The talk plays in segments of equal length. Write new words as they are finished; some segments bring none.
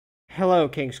Hello,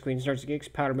 Kings, Queens, Nerds, and Geeks,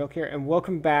 Powder Milk here, and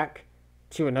welcome back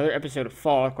to another episode of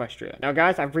Fall Equestria. Now,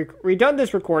 guys, I've redone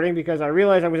this recording because I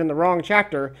realized I was in the wrong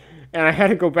chapter, and I had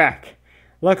to go back.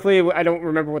 Luckily, I don't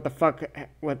remember what the fuck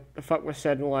was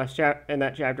said in the last in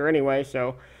that chapter anyway.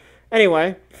 So,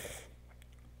 anyway,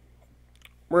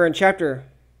 we're in chapter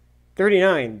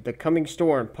 39, The Coming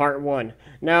Storm, Part 1.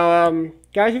 Now,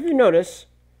 guys, if you notice,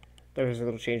 there's a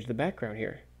little change to the background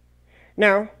here.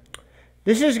 Now,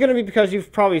 this is going to be because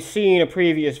you've probably seen a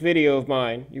previous video of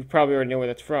mine. You probably already know where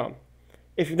that's from.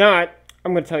 If not,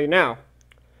 I'm going to tell you now.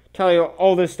 Tell you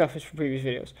all this stuff is from previous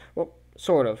videos. Well,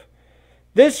 sort of.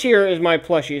 This here is my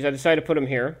plushies. I decided to put them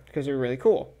here because they're really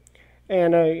cool.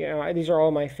 And, you know, these are all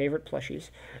my favorite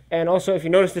plushies. And also, if you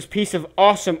notice this piece of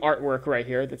awesome artwork right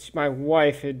here, that's my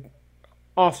wife had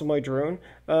awesomely drawn,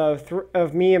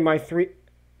 of me and my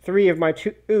three of my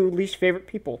two least favorite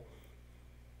people.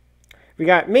 We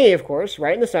got me, of course,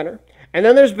 right in the center. And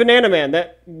then there's Banana Man,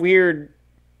 that weird,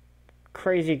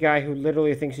 crazy guy who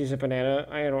literally thinks he's a banana.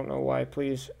 I don't know why,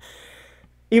 please.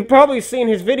 You've probably seen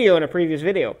his video in a previous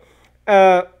video.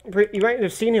 You might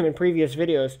have seen him in previous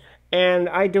videos. And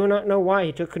I do not know why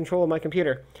he took control of my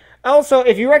computer. Also,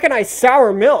 if you recognize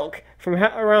Sour Milk from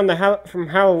from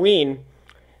Halloween,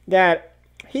 that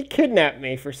he kidnapped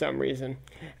me for some reason.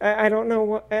 I don't know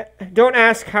what. Don't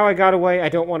ask how I got away. I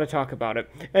don't want to talk about it.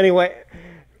 Anyway,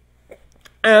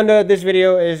 and this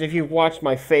video is, if you've watched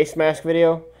my face mask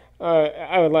video,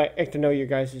 I would like to know your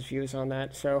guys' views on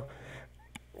that. So,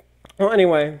 well,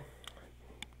 anyway,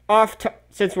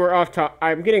 since we're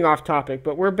I'm getting off topic,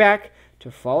 but we're back to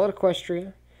Fall at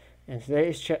Equestria, and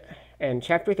today's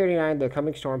chapter 39, The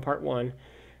Coming Storm, Part 1,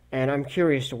 and I'm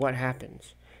curious to what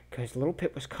happens because Little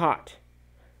Pip was caught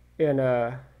in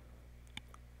the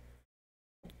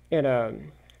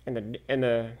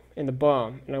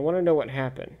bomb, and I want to know what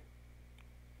happened.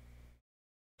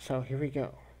 So here we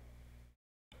go.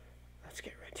 Let's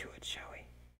get right to it, shall we?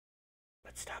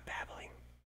 Let's stop babbling.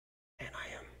 And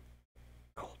I am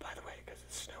cold, by the way, because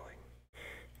it's snowing.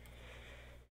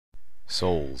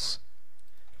 Souls.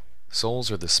 Souls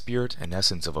are the spirit and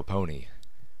essence of a pony,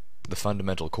 the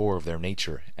fundamental core of their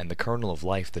nature, and the kernel of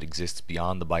life that exists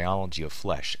beyond the biology of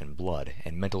flesh and blood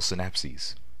and mental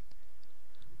synapses.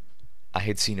 I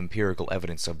had seen empirical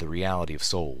evidence of the reality of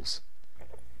souls.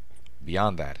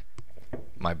 Beyond that,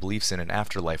 my beliefs in an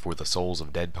afterlife where the souls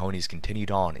of dead ponies continued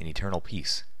on in eternal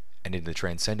peace, and in the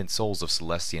transcendent souls of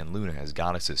Celestia and Luna as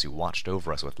goddesses who watched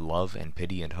over us with love and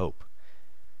pity and hope.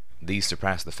 These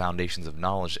surpassed the foundations of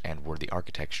knowledge and were the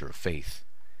architecture of faith.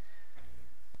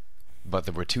 But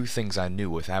there were two things I knew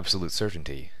with absolute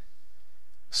certainty.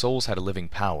 Souls had a living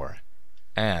power,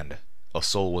 and a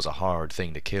soul was a hard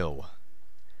thing to kill.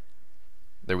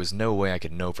 There was no way I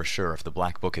could know for sure if the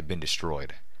Black Book had been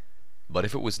destroyed, but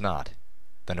if it was not,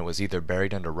 then it was either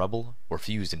buried under rubble or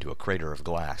fused into a crater of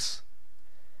glass.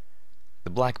 The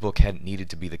Black Book hadn't needed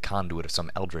to be the conduit of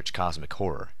some eldritch cosmic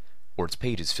horror, or its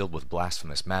pages filled with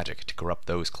blasphemous magic to corrupt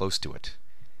those close to it.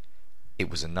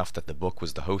 It was enough that the book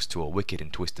was the host to a wicked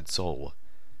and twisted soul,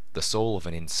 the soul of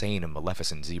an insane and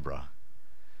maleficent zebra.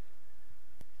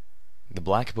 The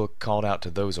Black Book called out to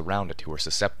those around it who were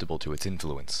susceptible to its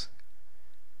influence.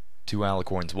 Two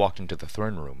alicorns walked into the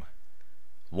throne room.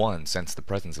 One sensed the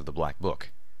presence of the Black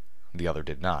Book. The other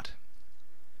did not.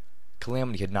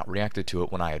 Calamity had not reacted to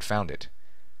it when I had found it.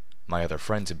 My other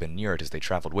friends had been near it as they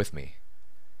traveled with me.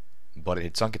 But it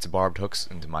had sunk its barbed hooks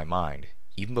into my mind,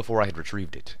 even before I had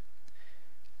retrieved it.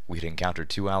 We had encountered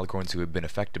two alicorns who had been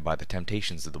affected by the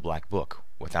temptations of the Black Book,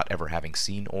 without ever having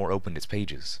seen or opened its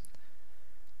pages.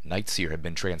 Nightseer had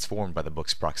been transformed by the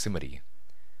book's proximity.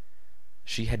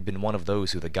 She had been one of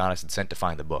those who the goddess had sent to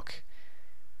find the book.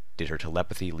 Did her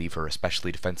telepathy leave her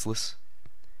especially defenseless?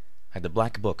 Had the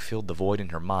Black Book filled the void in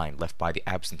her mind left by the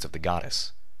absence of the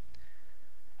goddess?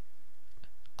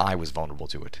 I was vulnerable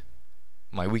to it.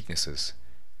 My weaknesses,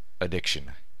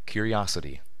 addiction,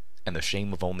 curiosity, and the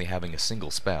shame of only having a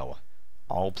single spell,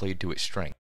 all played to its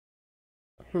strength.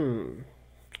 I'm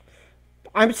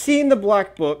seeing the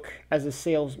Black Book as a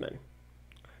salesman.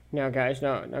 Now, guys,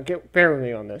 now bear with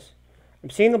me on this. I'm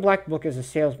seeing the Black Book as a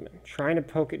salesman, trying to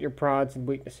poke at your prods and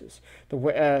weaknesses.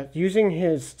 Using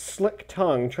his slick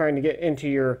tongue, trying to get into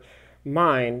your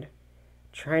mind,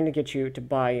 trying to get you to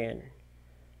buy in,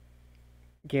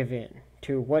 give in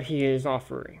to what he is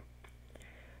offering.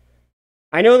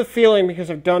 I know the feeling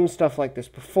because I've done stuff like this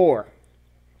before,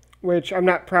 which I'm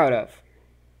not proud of.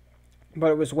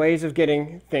 But it was ways of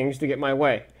getting things to get my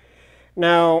way.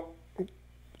 Now,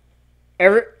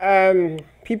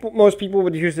 Most people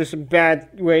would use this in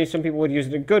bad ways. Some people would use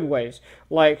it in good ways,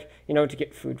 like to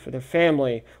get food for their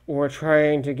family, or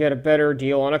trying to get a better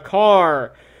deal on a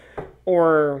car,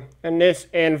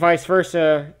 and vice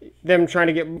versa. Them trying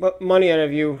to get money out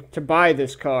of you to buy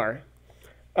this car.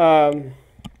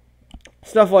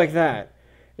 Stuff like that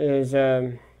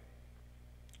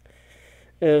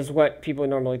is what people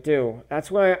normally do. That's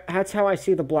how I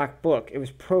see the Black Book. It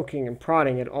was poking and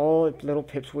prodding at all little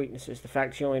Pip's weaknesses. The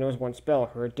fact she only knows one spell,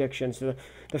 her addictions, the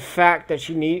fact that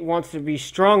she wants to be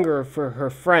stronger for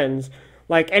her friends,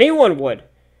 like anyone would.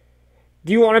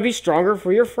 Do you want to be stronger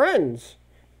for your friends?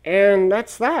 And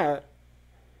that's that.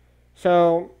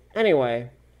 So, anyway,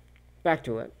 back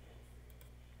to it.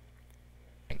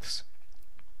 Thanks.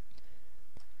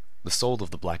 The soul of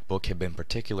the Black Book had been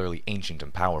particularly ancient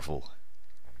and powerful.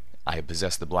 I had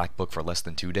possessed the Black Book for less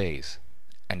than 2 days,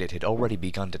 and it had already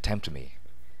begun to tempt me.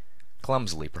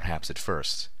 Clumsily, perhaps, at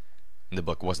first. The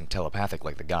book wasn't telepathic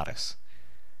like the goddess.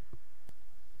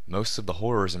 Most of the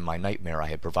horrors in my nightmare I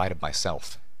had provided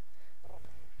myself.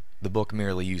 The book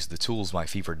merely used the tools my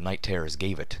fevered night terrors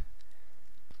gave it.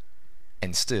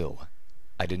 And still,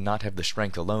 I did not have the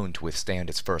strength alone to withstand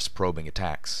its first probing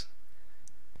attacks.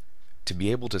 To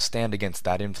be able to stand against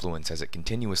that influence as it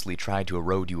continuously tried to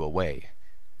erode you away,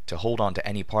 to hold on to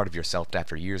any part of yourself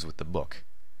after years with the book,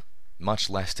 much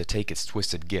less to take its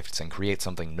twisted gifts and create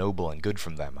something noble and good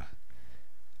from them.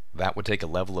 That would take a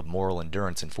level of moral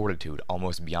endurance and fortitude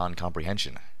almost beyond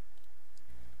comprehension.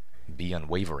 Be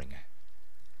unwavering.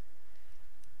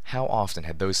 How often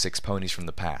had those 6 ponies from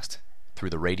the past,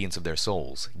 through the radiance of their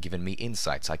souls, given me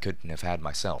insights I couldn't have had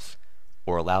myself,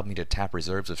 or allowed me to tap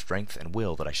reserves of strength and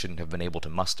will that I shouldn't have been able to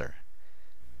muster.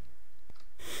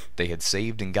 They had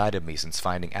saved and guided me since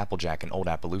finding Applejack in Old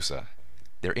Appaloosa,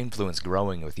 their influence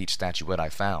growing with each statuette I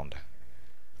found.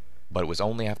 But it was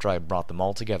only after I had brought them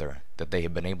all together that they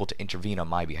had been able to intervene on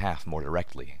my behalf more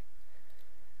directly.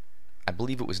 I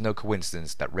believe it was no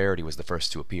coincidence that Rarity was the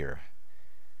first to appear.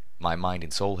 My mind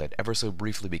and soul had ever so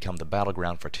briefly become the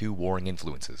battleground for 2 warring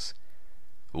influences,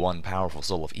 one powerful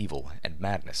soul of evil and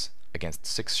madness against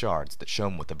 6 shards that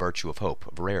shone with the virtue of hope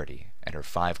of Rarity and her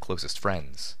 5 closest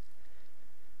friends.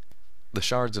 The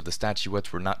shards of the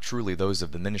statuettes were not truly those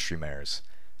of the ministry mares.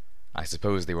 I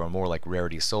suppose they were more like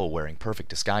Rarity's soul wearing perfect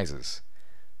disguises,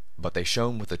 but they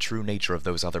shone with the true nature of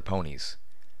those other ponies.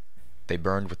 They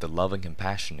burned with the love and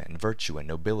compassion and virtue and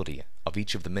nobility of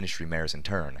each of the ministry mares in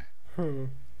turn.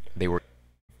 They were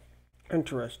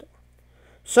interesting.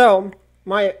 So,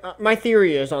 my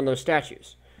theory is on those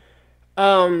statues.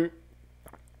 When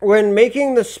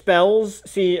making the spells,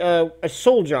 see, a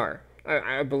soul jar,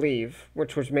 I believe,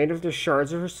 which was made of the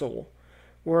shards of her soul,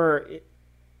 the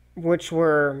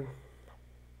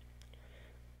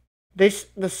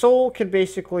soul could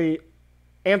basically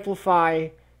amplify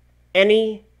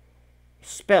any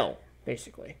spell,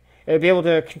 basically. It would be able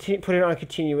to put it on a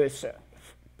continuous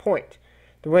point.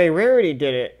 The way Rarity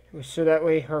did it was so that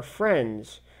way her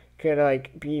friends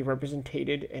could be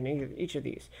represented in each of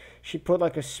these. She put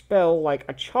a spell, like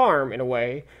a charm in a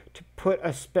way, to put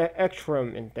a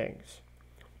spectrum in things.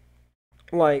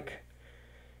 Think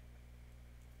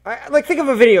of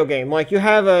a video game. You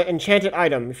have an enchanted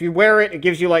item. If you wear it, it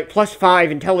gives you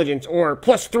 +5 intelligence or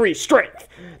 +3 strength.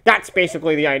 That's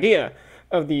basically the idea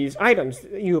of these items.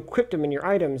 You equip them in your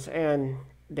items, and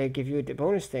they give you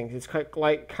bonus things. It's kind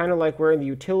of like wearing the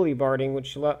utility barding,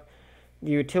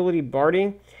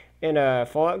 in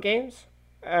Fallout games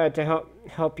to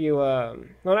help you. Well,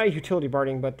 not utility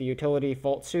barding, but the utility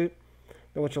vault suit,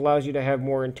 which allows you to have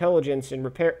more intelligence and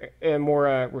repair and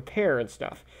more repair and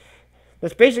stuff.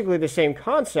 That's basically the same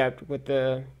concept with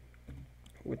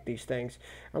these things.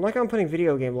 I'm putting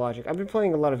video game logic. I've been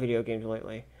playing a lot of video games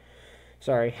lately.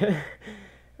 Sorry.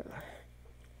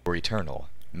 were eternal,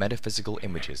 metaphysical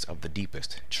images of the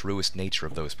deepest, truest nature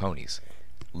of those ponies,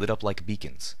 lit up like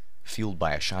beacons, fueled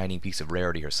by a shining piece of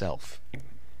Rarity herself.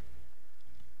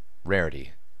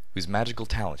 Rarity, whose magical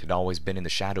talent had always been in the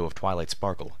shadow of Twilight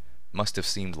Sparkle, must have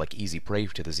seemed like easy prey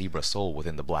to the zebra soul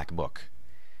within the Black Book.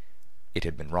 It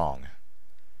had been wrong.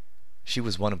 She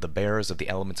was one of the bearers of the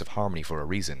elements of harmony for a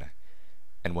reason,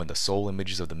 and when the soul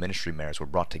images of the ministry mares were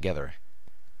brought together,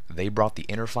 they brought the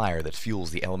inner fire that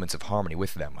fuels the elements of harmony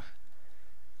with them.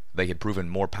 They had proven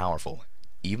more powerful,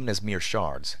 even as mere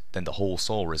shards, than the whole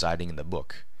soul residing in the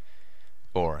book,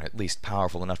 or at least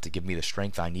powerful enough to give me the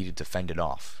strength I needed to fend it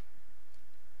off.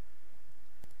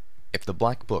 If the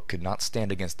Black Book could not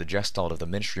stand against the gestalt of the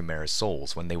ministry mares'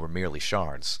 souls when they were merely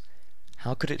shards,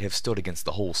 how could it have stood against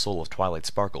the whole soul of Twilight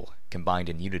Sparkle, combined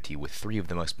in unity with 3 of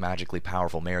the most magically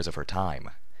powerful mares of her time?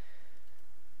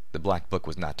 The black book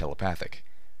was not telepathic,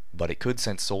 but it could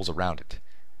sense souls around it,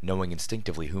 knowing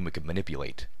instinctively whom it could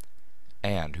manipulate,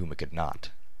 and whom it could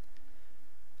not.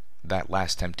 That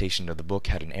last temptation of the book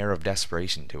had an air of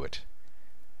desperation to it.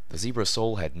 The zebra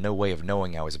soul had no way of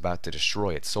knowing I was about to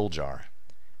destroy its soul jar.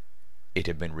 It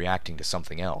had been reacting to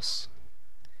something else.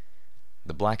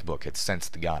 The black book had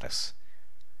sensed the goddess,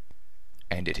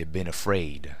 and it had been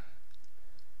afraid.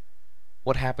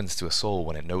 What happens to a soul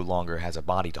when it no longer has a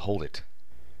body to hold it?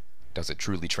 Does it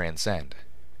truly transcend?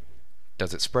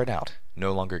 Does it spread out,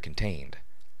 no longer contained,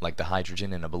 like the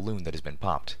hydrogen in a balloon that has been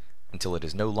popped, until it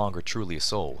is no longer truly a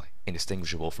soul,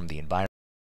 indistinguishable from the environment?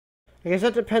 I guess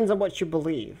that depends on what you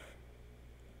believe.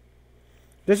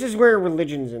 This is where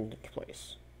religion's in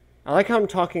place. I like how I'm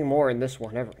talking more in this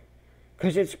one ever,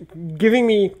 because it's giving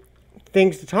me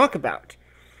things to talk about.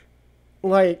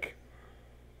 Like,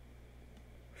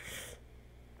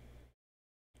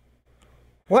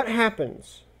 what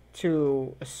happens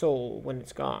to a soul when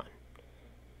it's gone?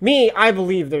 Me, I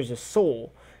believe there's a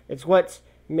soul. It's what's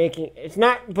making, it's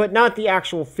not, but not the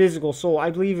actual physical soul.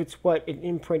 I believe it's what an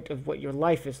imprint of what your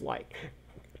life is like.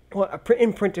 What an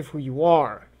imprint of who you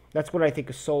are. That's what I think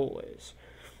a soul is.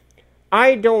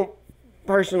 I don't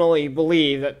personally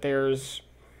believe that there's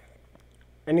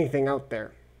anything out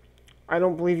there. I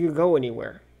don't believe you go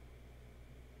anywhere.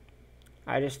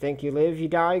 I just think you live, you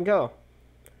die, and go.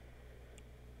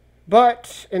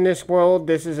 But in this world,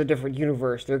 this is a different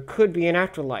universe. There could be an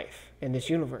afterlife in this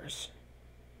universe.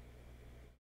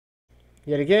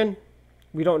 Yet again,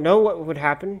 we don't know what would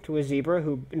happen to a zebra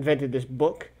who invented this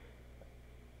book.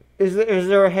 Is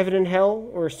there a heaven and hell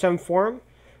or some form?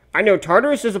 I know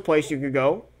Tartarus is a place you could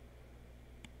go.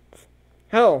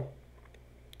 Hell,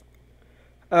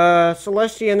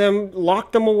 Celestia and them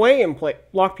locked them away and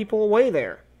locked people away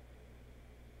there.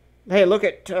 Hey, look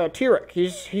at Tyrek.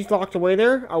 He's locked away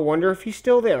there. I wonder if he's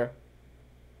still there.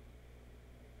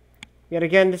 Yet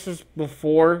again, this is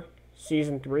before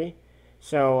season 3,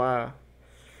 so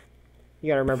you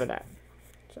gotta remember that.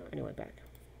 So anyway, back.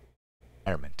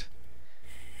 Environment.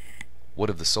 What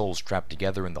of the souls trapped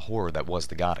together in the horror that was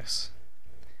the goddess?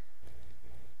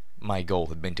 My goal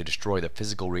had been to destroy the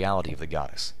physical reality of the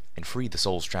goddess and free the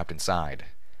souls trapped inside.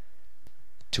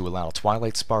 To allow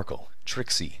Twilight Sparkle,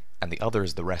 Trixie, and the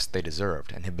others the rest they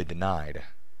deserved and had been denied.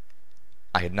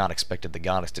 I had not expected the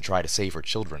goddess to try to save her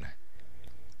children,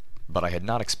 but I had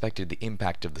not expected the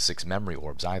impact of the 6 memory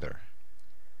orbs either.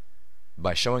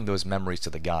 By showing those memories to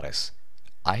the goddess,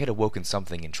 I had awoken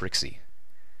something in Trixie.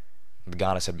 The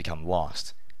goddess had become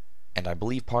lost, and I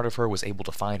believe part of her was able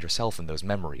to find herself in those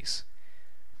memories.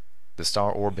 The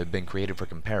star orb had been created for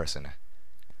comparison.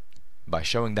 By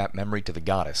showing that memory to the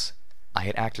goddess, I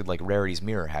had acted like Rarity's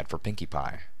mirror had for Pinkie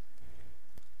Pie.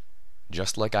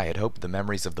 Just like I had hoped the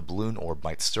memories of the balloon orb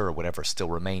might stir whatever still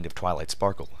remained of Twilight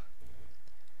Sparkle.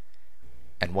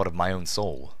 And what of my own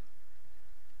soul?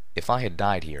 If I had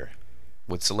died here,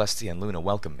 would Celestia and Luna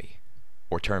welcome me,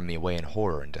 or turn me away in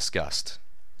horror and disgust?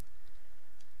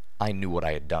 I knew what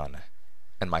I had done,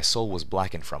 and my soul was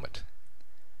blackened from it.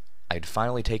 I had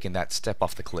finally taken that step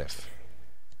off the cliff.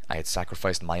 I had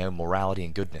sacrificed my own morality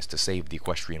and goodness to save the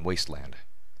Equestrian wasteland.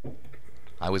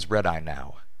 I was red-eye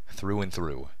now, through and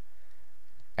through,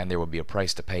 and there would be a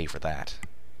price to pay for that.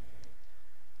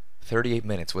 38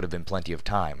 minutes would have been plenty of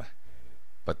time,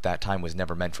 but that time was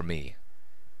never meant for me.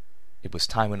 It was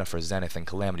time enough for Zenith and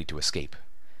Calamity to escape.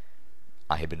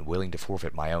 I had been willing to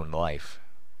forfeit my own life.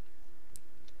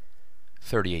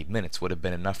 38 minutes would have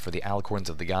been enough for the alicorns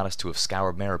of the goddess to have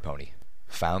scoured Maripony,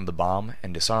 found the bomb,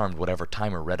 and disarmed whatever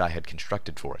timer Red-Eye had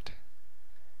constructed for it.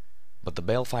 But the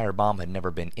Balefire bomb had never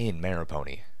been in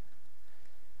Maripony.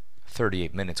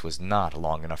 38 minutes was not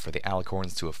long enough for the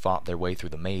alicorns to have fought their way through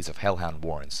the maze of Hellhound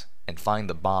warrens and find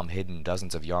the bomb hidden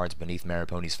dozens of yards beneath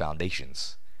Maripony's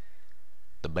foundations.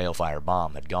 The Balefire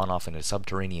bomb had gone off in a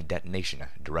subterranean detonation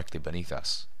directly beneath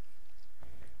us.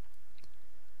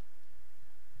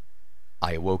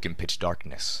 I awoke in pitch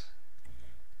darkness.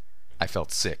 I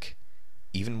felt sick,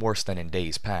 even worse than in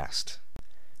days past.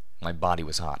 My body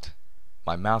was hot.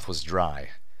 My mouth was dry.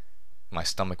 My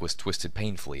stomach was twisted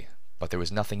painfully, but there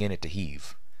was nothing in it to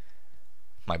heave.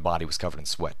 My body was covered in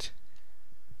sweat.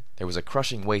 There was a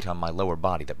crushing weight on my lower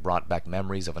body that brought back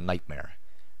memories of a nightmare,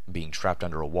 being trapped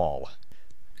under a wall,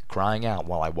 crying out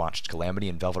while I watched Calamity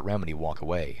and Velvet Remedy walk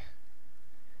away.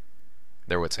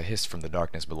 There was a hiss from the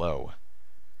darkness below.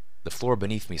 The floor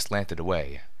beneath me slanted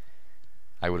away.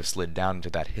 I would have slid down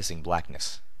into that hissing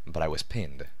blackness, but I was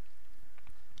pinned.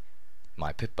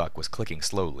 My pip-buck was clicking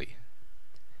slowly.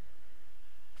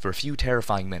 For a few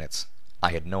terrifying minutes,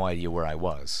 I had no idea where I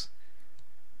was.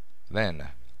 Then,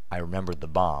 I remembered the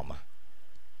bomb.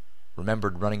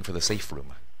 remembered running for the safe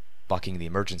room, bucking the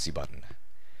emergency button.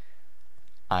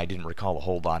 I didn't recall a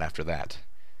whole lot after that.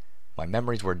 My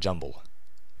memories were a jumble.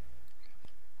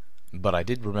 But I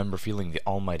did remember feeling the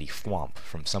almighty thwomp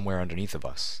from somewhere underneath of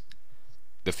us.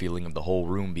 The feeling of the whole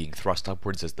room being thrust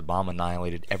upwards as the bomb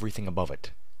annihilated everything above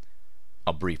it.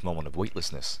 A brief moment of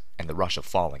weightlessness, and the rush of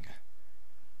falling.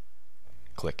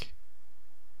 Click.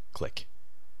 Click.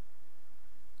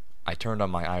 I turned on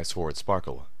my eyes toward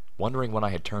Sparkle, wondering when I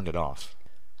had turned it off.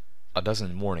 A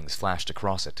dozen warnings flashed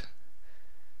across it.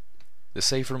 The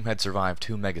safe room had survived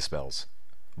 2 megaspells,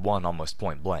 one almost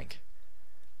point blank.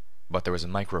 But there was a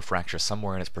microfracture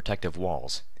somewhere in its protective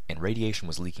walls, and radiation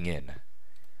was leaking in.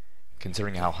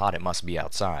 Considering how hot it must be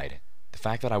outside, the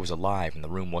fact that I was alive and the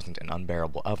room wasn't an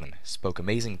unbearable oven spoke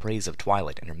amazing praise of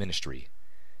Twilight and her ministry.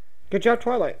 Good job,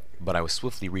 Twilight. But I was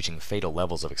swiftly reaching fatal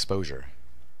levels of exposure.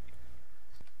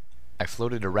 I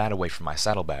floated a rat away from my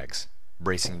saddlebags,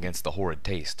 bracing against the horrid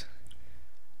taste.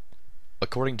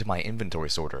 According to my inventory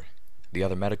sorter, the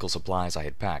other medical supplies I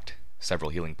had packed,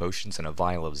 several healing potions and a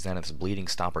vial of Zenith's bleeding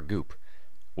stopper goop,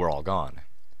 were all gone.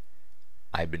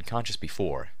 I had been conscious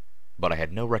before, but I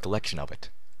had no recollection of it.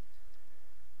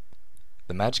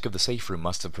 The magic of the safe room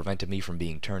must have prevented me from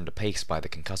being turned to paste by the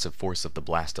concussive force of the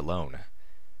blast alone.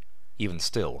 Even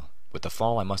still, with the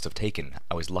fall I must have taken,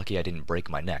 I was lucky I didn't break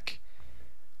my neck.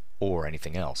 Or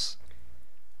anything else.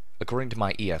 According to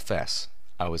my EFS,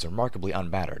 I was remarkably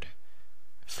unbattered,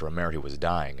 for a mare who was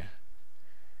dying.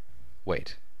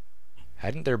 Wait,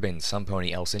 hadn't there been some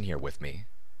pony else in here with me?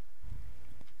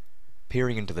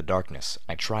 Peering into the darkness,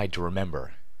 I tried to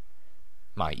remember.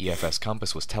 My EFS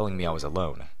compass was telling me I was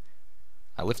alone.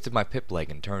 I lifted my pip leg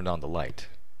and turned on the light.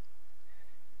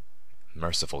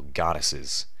 Merciful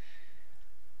goddesses.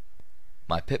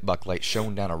 My pip buck light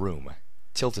shone down a room,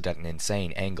 tilted at an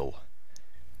insane angle.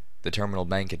 The terminal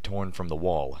bank had torn from the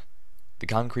wall. The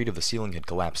concrete of the ceiling had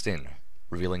collapsed in,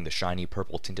 revealing the shiny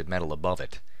purple-tinted metal above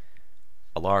it.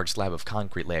 A large slab of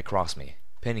concrete lay across me,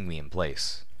 pinning me in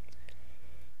place.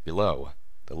 Below,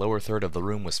 the lower third of the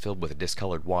room was filled with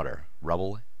discolored water,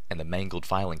 rubble, and the mangled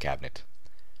filing cabinet.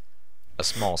 A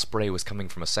small spray was coming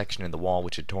from a section in the wall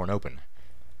which had torn open.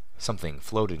 Something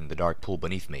floated in the dark pool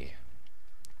beneath me.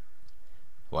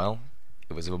 Well,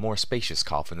 it was of a more spacious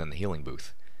coffin than the healing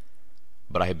booth.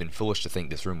 But I had been foolish to think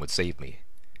this room would save me.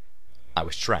 I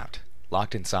was trapped,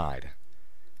 locked inside.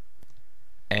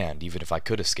 And even if I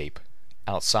could escape,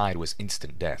 outside was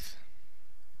instant death.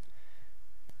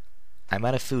 "I'm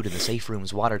out of food and the safe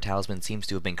room's water talisman seems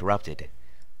to have been corrupted,"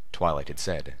 Twilight had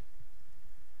said.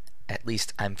 "At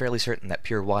least, I'm fairly certain that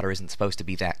pure water isn't supposed to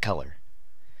be that color."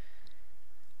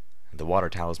 The water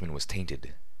talisman was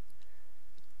tainted.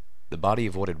 The body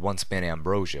of what had once been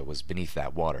Ambrosia was beneath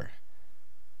that water.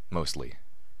 Mostly.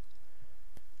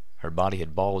 Her body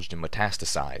had bulged and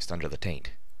metastasized under the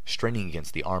taint, straining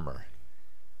against the armor.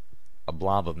 A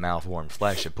blob of malformed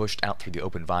flesh had pushed out through the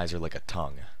open visor like a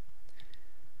tongue.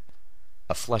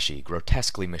 A fleshy,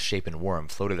 grotesquely misshapen worm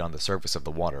floated on the surface of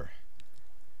the water.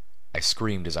 I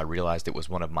screamed as I realized it was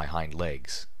one of my hind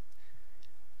legs.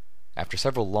 After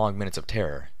several long minutes of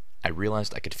terror, I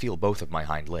realized I could feel both of my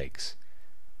hind legs.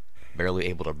 Barely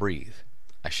able to breathe,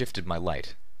 I shifted my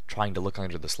light, trying to look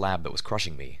under the slab that was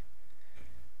crushing me.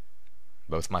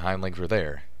 Both my hind legs were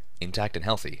there, intact and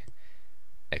healthy,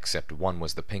 except one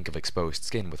was the pink of exposed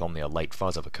skin with only a light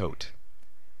fuzz of a coat.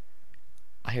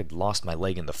 I had lost my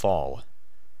leg in the fall,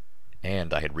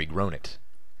 and I had regrown it.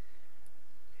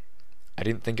 I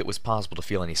didn't think it was possible to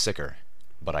feel any sicker,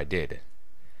 but I did.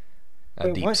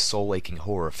 A deep, soul-aching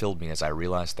horror filled me as I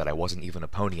realized that I wasn't even a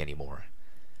pony anymore.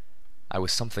 I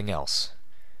was something else.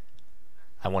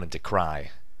 I wanted to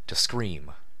cry, to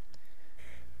scream.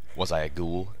 Was I a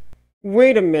ghoul?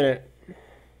 Wait a minute.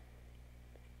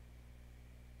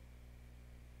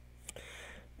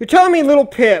 You're telling me little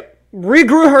Pip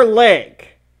regrew her leg?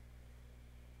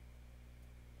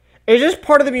 Is this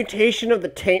part of the mutation of the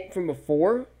taint from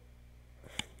before?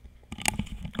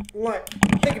 What?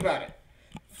 Think about it.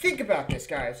 Think about this,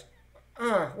 guys.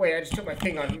 Wait, I just took my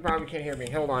thing on. You probably can't hear me.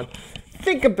 Hold on.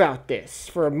 Think about this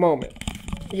for a moment.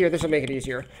 Here, this will make it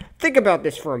easier. Think about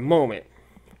this for a moment.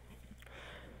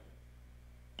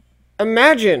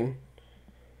 Imagine,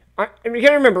 you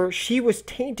gotta remember, she was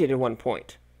tainted at one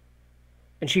point.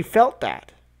 And she felt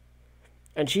that.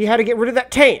 And she had to get rid of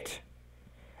that taint.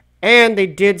 And they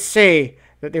did say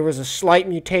that there was a slight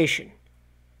mutation.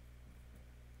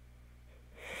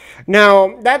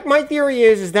 Now, my theory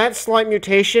is that slight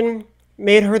mutation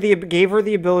gave her the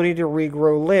ability to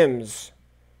regrow limbs.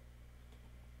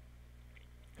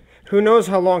 Who knows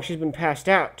how long she's been passed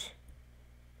out?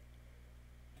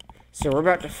 So we're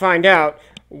about to find out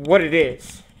what it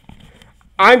is.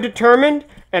 I'm determined,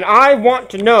 and I want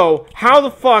to know how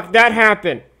the fuck that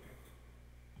happened.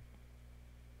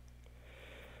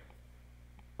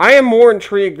 I am more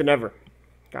intrigued than ever,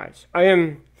 guys.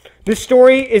 This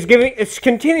story is it's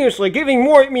continuously giving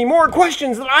me more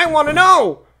questions that I want to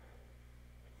know.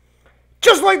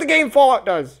 Just like the game Fallout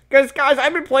does. Because, guys,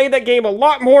 I've been playing that game a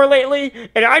lot more lately,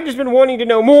 and I've just been wanting to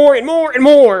know more and more and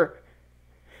more.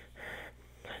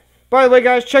 By the way,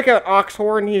 guys, check out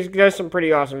Oxhorn. He does some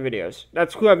pretty awesome videos.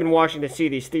 That's who I've been watching to see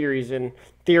these theories and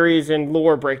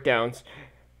lore breakdowns,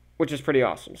 which is pretty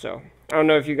awesome. So, I don't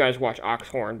know if you guys watch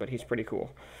Oxhorn, but he's pretty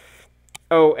cool.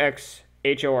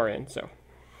 Oxhorn, so.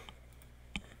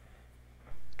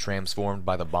 Transformed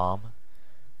by the bomb?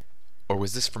 Or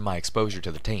was this from my exposure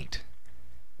to the taint?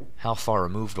 How far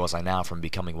removed was I now from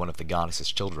becoming one of the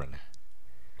goddess's children?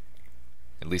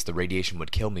 At least the radiation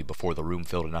would kill me before the room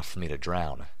filled enough for me to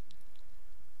drown.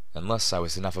 Unless I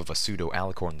was enough of a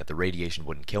pseudo-alicorn that the radiation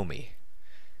wouldn't kill me.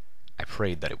 I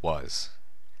prayed that it was.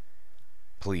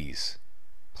 Please,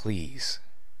 please,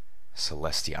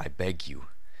 Celestia, I beg you,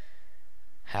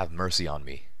 have mercy on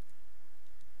me.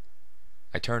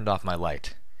 I turned off my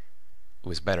light. It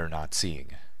was better not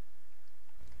seeing.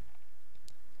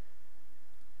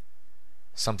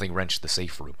 Something wrenched the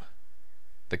safe room.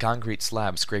 The concrete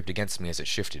slab scraped against me as it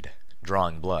shifted,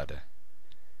 drawing blood.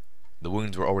 The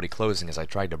wounds were already closing as I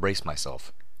tried to brace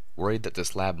myself, worried that the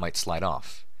slab might slide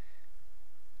off.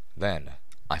 Then,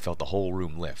 I felt the whole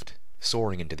room lift,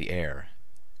 soaring into the air.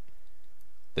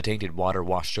 The tainted water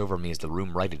washed over me as the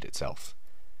room righted itself.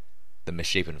 The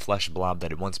misshapen flesh blob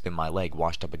that had once been my leg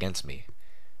washed up against me.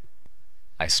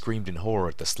 I screamed in horror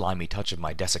at the slimy touch of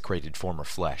my desecrated former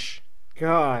flesh.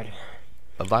 God.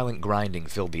 A violent grinding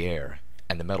filled the air,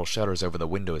 and the metal shutters over the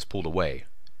windows pulled away,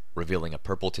 revealing a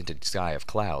purple-tinted sky of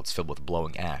clouds filled with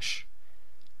blowing ash.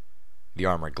 The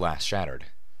armored glass shattered,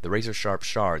 the razor-sharp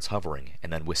shards hovering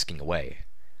and then whisking away.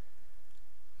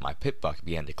 My pip-buck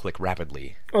began to click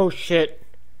rapidly. Oh, shit.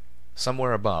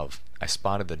 Somewhere above, I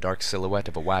spotted the dark silhouette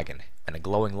of a wagon and a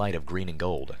glowing light of green and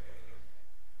gold.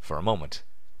 For a moment,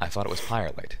 I thought it was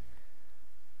Pyrelight.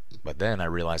 But then I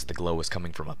realized the glow was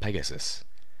coming from a Pegasus.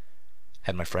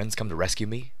 Had my friends come to rescue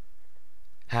me?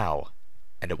 How?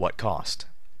 And at what cost?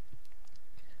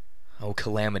 Oh,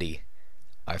 Calamity,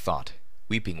 I thought,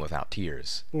 weeping without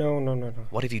tears. No.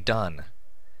 What have you done?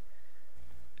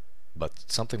 But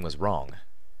something was wrong.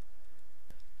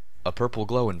 A purple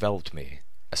glow enveloped me,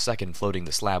 a second floating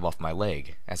the slab off my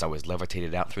leg as I was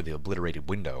levitated out through the obliterated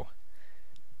window.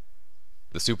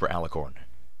 The Super Alicorn,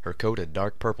 her coat a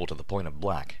dark purple to the point of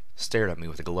black, stared at me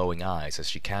with glowing eyes as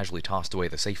she casually tossed away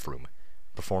the safe room,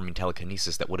 performing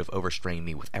telekinesis that would have overstrained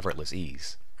me with effortless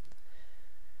ease.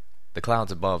 The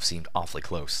clouds above seemed awfully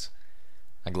close.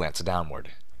 I glanced downward.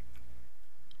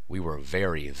 We were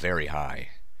very, very high.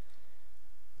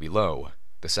 Below,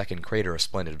 the second crater of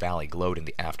Splendid Valley glowed in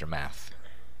the aftermath.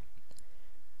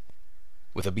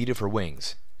 With a beat of her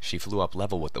wings, she flew up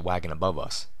level with the wagon above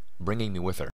us, bringing me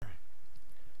with her.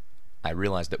 I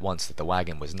realized at once that the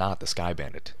wagon was not the Sky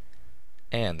Bandit,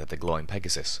 and that the glowing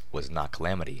Pegasus was not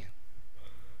Calamity.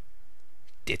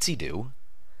 Ditsy-do?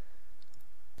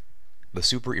 The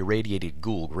super irradiated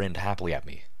ghoul grinned happily at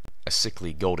me, a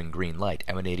sickly golden-green light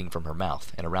emanating from her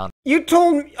mouth and around. You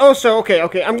told me... Oh, so,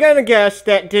 okay. I'm gonna guess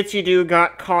that Ditsy-do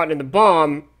got caught in the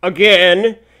bomb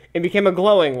again and became a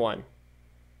glowing one.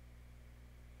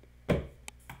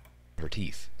 Her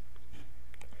teeth.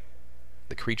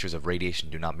 The creatures of radiation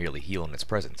do not merely heal in its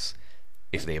presence.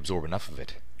 If they absorb enough of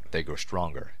it, they grow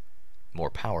stronger, more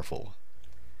powerful.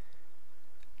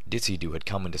 Ditsy-do had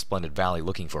come into Splendid Valley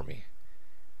looking for me.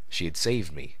 She had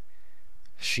saved me.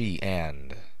 She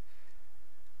and...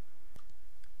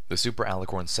 The Super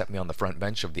Alicorn set me on the front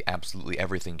bench of the Absolutely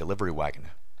Everything delivery wagon,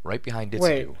 right behind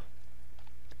Ditsy-do.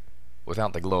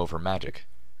 Without the glow of her magic,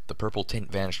 the purple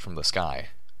tint vanished from the sky,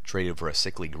 traded for a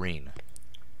sickly green.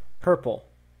 Purple.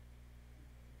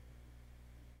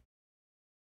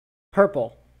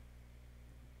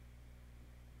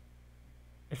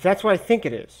 If that's what I think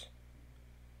it is.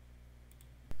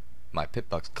 My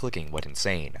pip-buck's clicking went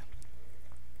insane.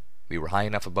 We were high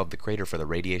enough above the crater for the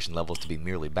radiation levels to be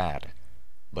merely bad,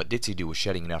 but Ditsy-do was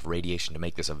shedding enough radiation to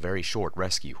make this a very short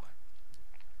rescue.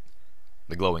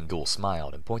 The glowing ghoul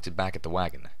smiled and pointed back at the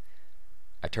wagon.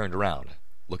 I turned around,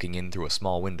 looking in through a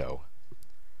small window.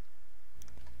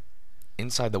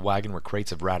 Inside the wagon were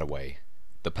crates of Radaway,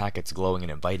 the packets glowing an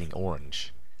inviting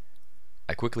orange.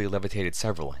 I quickly levitated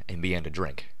several and began to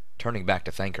drink, turning back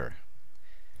to thank her.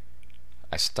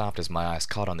 I stopped as my eyes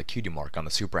caught on the cutie mark on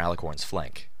the Super Alicorn's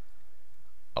flank.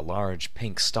 A large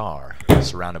pink star,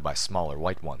 surrounded by smaller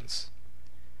white ones.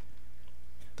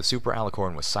 The super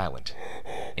alicorn was silent,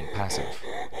 impassive.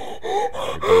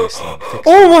 Her gaze seemed fixed.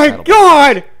 Oh my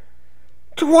god!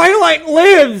 Twilight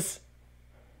lives!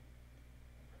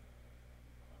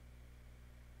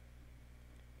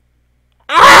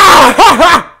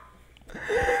 Ah!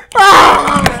 Ah!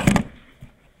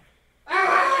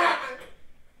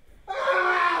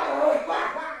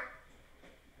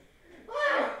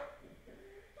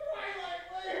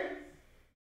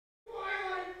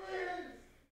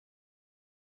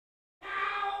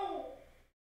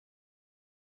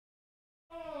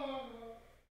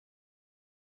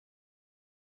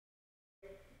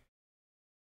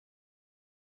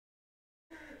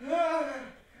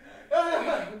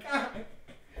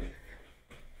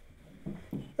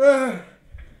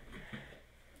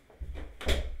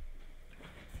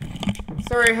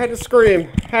 Sorry, I had to scream.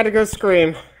 Had to go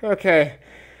scream. Okay.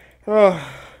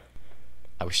 Oh.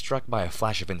 I was struck by a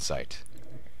flash of insight.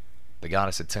 The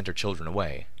goddess had sent her children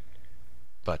away,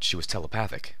 but she was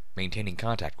telepathic, maintaining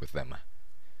contact with them.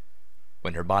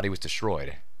 When her body was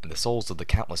destroyed, and the souls of the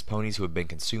countless ponies who had been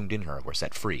consumed in her were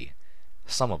set free,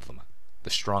 some of them, the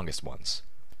strongest ones,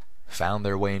 found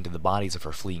their way into the bodies of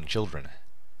her fleeing children.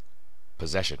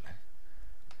 Possession.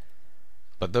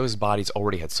 But those bodies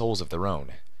already had souls of their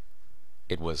own.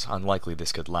 It was unlikely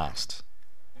this could last.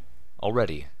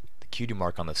 Already, the cutie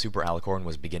mark on the super alicorn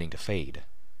was beginning to fade.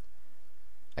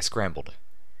 I scrambled.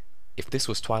 If this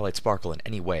was Twilight Sparkle in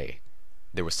any way,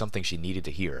 there was something she needed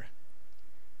to hear.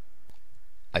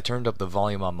 I turned up the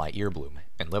volume on my earbloom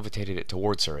and levitated it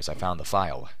towards her as I found the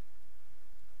file.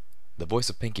 The voice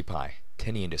of Pinkie Pie,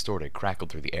 tinny and distorted,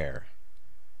 crackled through the air.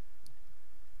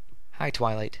 Hi,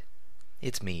 Twilight.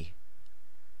 It's me.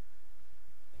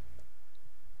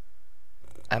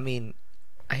 I mean,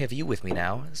 I have you with me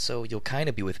now, so you'll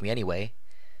kinda be with me anyway.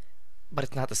 But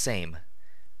it's not the same.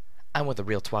 I want the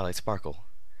real Twilight Sparkle.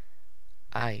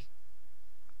 I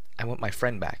want my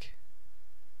friend back.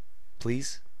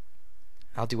 Please?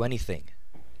 I'll do anything.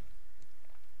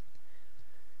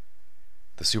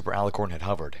 The super alicorn had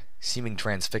hovered, seeming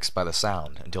transfixed by the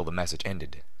sound until the message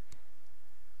ended.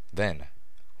 Then,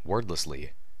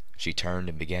 wordlessly, she turned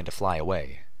and began to fly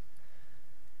away.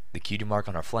 The cutie mark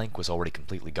on her flank was already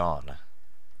completely gone.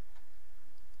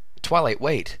 Twilight,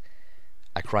 wait!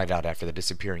 I cried out after the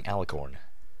disappearing alicorn.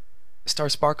 Star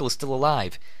Sparkle is still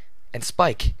alive, and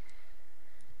Spike.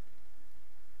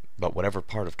 But whatever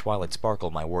part of Twilight Sparkle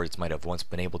my words might have once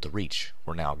been able to reach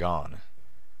were now gone.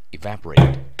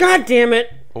 Evaporated. God damn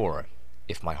it! Or,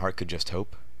 if my heart could just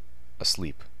hope,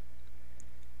 asleep.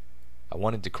 I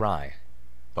wanted to cry,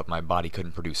 but my body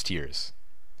couldn't produce tears.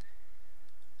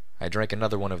 I drank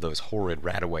another one of those horrid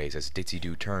rataways as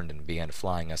Ditsy-Doo turned and began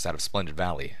flying us out of Splendid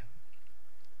Valley.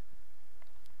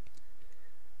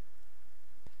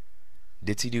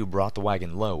 Ditsy-Doo brought the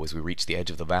wagon low as we reached the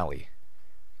edge of the valley.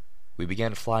 We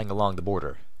began flying along the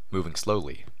border, moving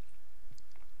slowly.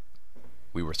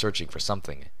 We were searching for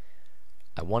something.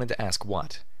 I wanted to ask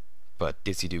what, but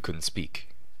Ditsy-Doo couldn't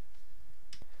speak.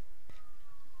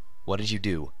 What did you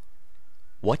do?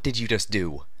 What did you just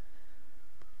do?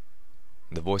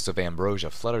 The voice of Ambrosia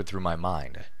fluttered through my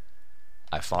mind.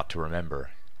 I fought to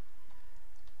remember.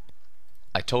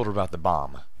 I told her about the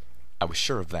bomb. I was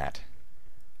sure of that.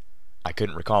 I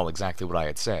couldn't recall exactly what I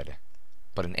had said,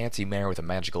 but an antsy mare with a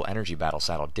magical energy battle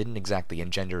saddle didn't exactly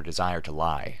engender a desire to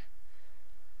lie.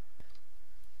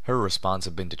 Her response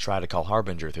had been to try to call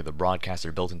Harbinger through the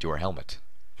broadcaster built into her helmet.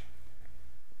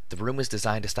 The room is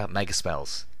designed to stop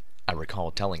megaspells, I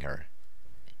recalled telling her.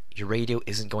 Your radio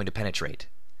isn't going to penetrate.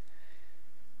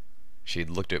 She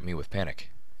had looked at me with panic.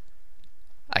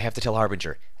 I have to tell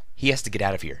Harbinger. He has to get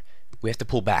out of here. We have to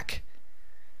pull back.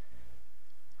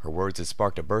 Her words had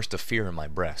sparked a burst of fear in my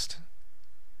breast.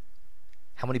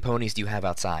 How many ponies do you have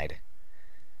outside?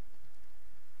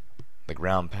 The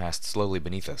ground passed slowly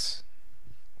beneath us.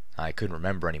 I couldn't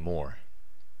remember any more.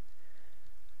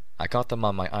 I caught them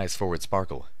on my eyes forward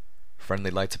sparkle, friendly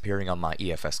lights appearing on my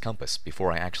EFS compass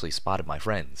before I actually spotted my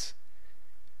friends.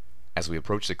 As we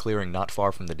approached a clearing not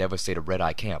far from the devastated Red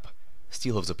Eye camp,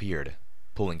 Steelhooves appeared,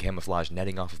 pulling camouflage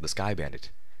netting off of the Sky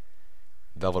Bandit.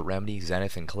 Velvet Remedy,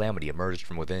 Zenith, and Calamity emerged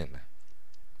from within.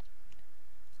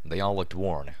 They all looked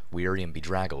worn, weary, and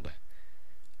bedraggled.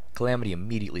 Calamity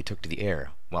immediately took to the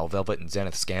air, while Velvet and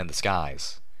Zenith scanned the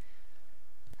skies.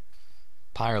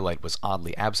 Firelight was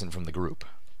oddly absent from the group.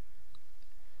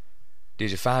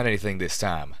 "Did you find anything this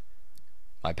time?"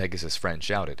 my Pegasus friend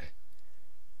shouted.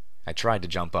 I tried to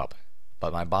jump up,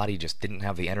 but my body just didn't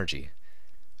have the energy,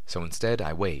 so instead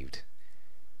I waved.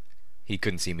 He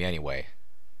couldn't see me anyway.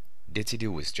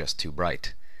 Ditsy-Doo was just too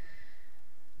bright.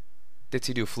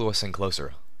 Ditsy-Doo flew us in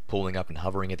closer, pulling up and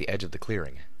hovering at the edge of the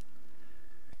clearing.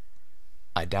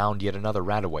 I downed yet another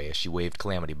rat-away as she waved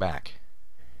Calamity back.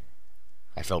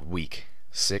 I felt weak,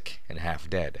 sick, and half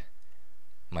dead.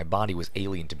 My body was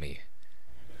alien to me.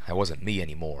 I wasn't me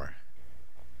anymore.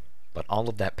 But all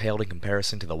of that paled in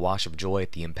comparison to the wash of joy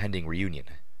at the impending reunion.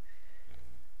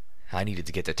 I needed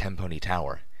to get to Tempony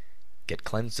Tower, get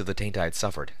cleansed of the taint I had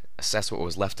suffered, assess what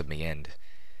was left of me, and,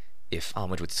 if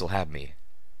Homage would still have me,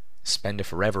 spend it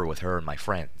forever with her and my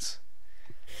friends.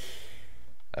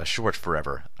 A short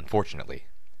forever, unfortunately.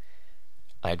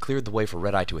 I had cleared the way for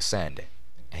Red-Eye to ascend,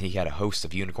 and he had a host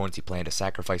of unicorns he planned to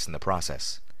sacrifice in the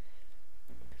process.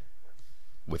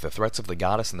 With the threats of the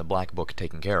goddess and the Black Book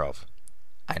taken care of,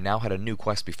 I now had a new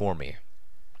quest before me: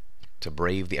 to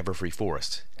brave the Everfree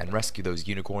Forest and rescue those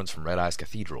unicorns from Red-Eye's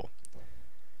cathedral.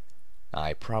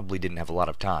 I probably didn't have a lot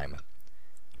of time.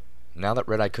 Now that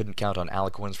Red-Eye couldn't count on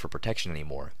alicorns for protection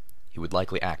anymore, he would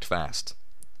likely act fast.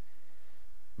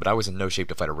 But I was in no shape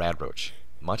to fight a radroach,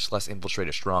 much less infiltrate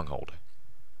a stronghold.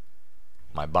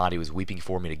 My body was weeping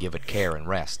for me to give it care and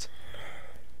rest.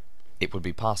 It would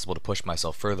be possible to push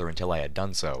myself further until I had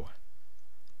done so.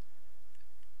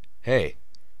 Hey,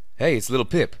 it's little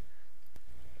Pip!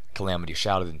 Calamity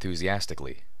shouted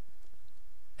enthusiastically.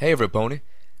 Hey, Everpony!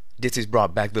 Ditsy's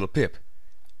brought back little Pip.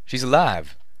 She's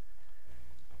alive!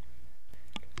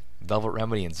 Velvet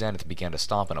Remedy and Zenith began to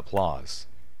stomp in applause.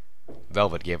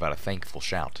 Velvet gave out a thankful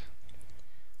shout.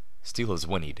 Steelhooves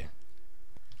whinnied.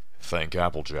 Thank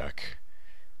Applejack.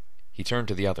 He turned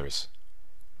to the others.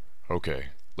 Okay,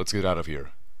 let's get out of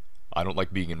here. I don't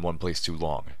like being in one place too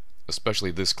long,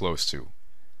 especially this close to.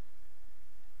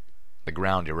 The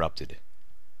ground erupted.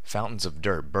 Fountains of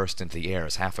dirt burst into the air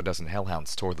as half a dozen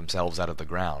hellhounds tore themselves out of the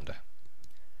ground.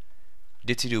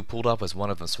 Ditzy-Doo pulled up as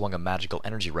one of them swung a magical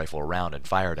energy rifle around and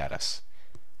fired at us.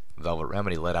 Velvet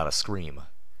Remedy let out a scream.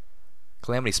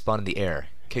 Calamity spun in the air,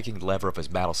 kicking the lever of his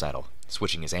battle saddle,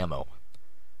 switching his ammo.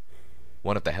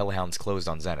 One of the hellhounds closed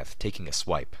on Zenith, taking a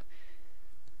swipe.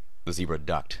 The zebra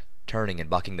ducked, turning and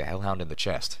bucking the hellhound in the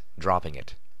chest, dropping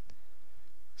it.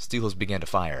 Steelhooves began to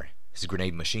fire, his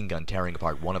grenade machine gun tearing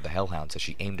apart one of the hellhounds as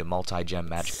she aimed a multi-gem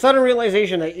magic. Sudden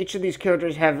realization that each of these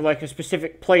characters have like a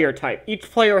specific player type.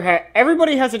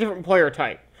 Everybody has a different player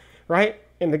type, right?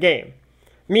 In the game.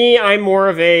 Me, I'm more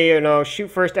of a, shoot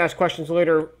first, ask questions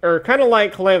later, or kind of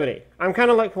like Calamity. I'm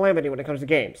kind of like Calamity when it comes to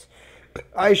games.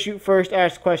 I shoot first,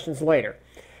 ask questions later.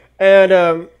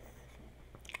 And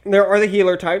there are the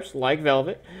healer types, like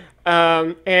Velvet.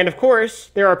 And of course,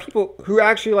 there are people who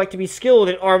actually like to be skilled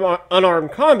in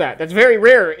unarmed combat. That's very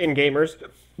rare in gamers,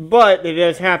 but it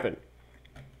does happen.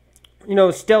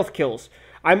 Stealth kills.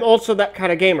 I'm also that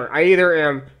kind of gamer. I either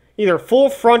am full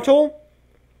frontal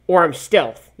or I'm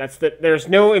stealth. There's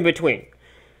no in between.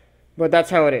 But that's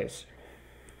how it is.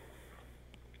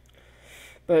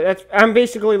 But I'm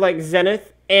basically like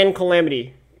Zenith and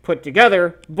Calamity put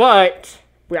together, but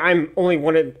I'm only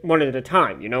one at a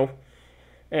time,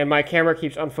 And my camera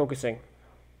keeps unfocusing.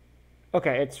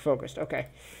 Okay, it's focused. Okay.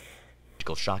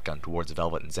 Shotgun towards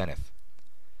Velvet and Zenith.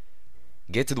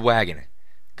 Get to the wagon,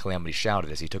 Calamity shouted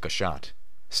as he took a shot,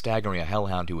 staggering a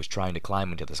hellhound who was trying to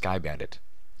climb into the Sky Bandit.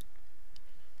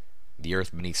 The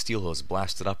earth beneath Steelhooves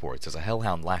blasted upwards as a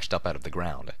hellhound lashed up out of the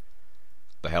ground.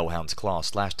 The hellhound's claw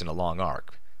slashed in a long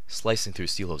arc, slicing through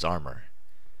Steelhooves' armor.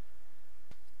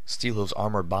 Steelhooves'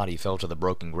 armored body fell to the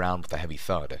broken ground with a heavy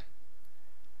thud.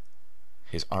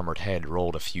 His armored head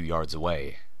rolled a few yards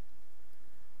away.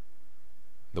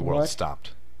 The world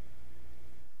stopped.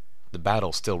 The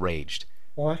battle still raged.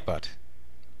 What? But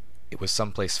it was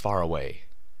someplace far away.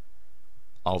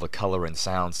 All the color and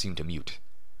sound seemed to mute,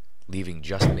 leaving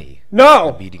just me,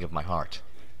 No! the beating of my heart,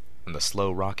 and the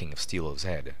slow rocking of Steelhooves'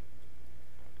 head.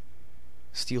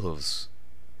 Steelhooves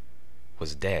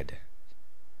was dead.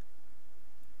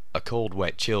 A cold,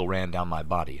 wet chill ran down my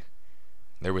body.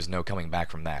 There was no coming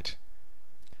back from that.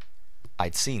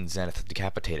 I'd seen Zenith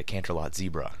decapitate a Canterlot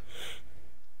zebra,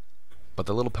 but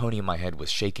the little pony in my head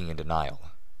was shaking in denial.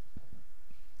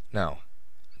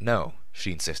 No,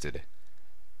 she insisted.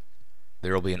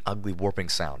 There will be an ugly warping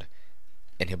sound,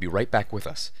 and he'll be right back with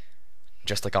us,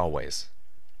 just like always.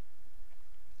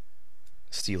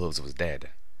 Steelhooves was dead.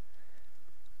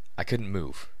 I couldn't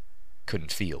move,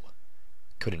 couldn't feel,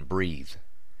 couldn't breathe.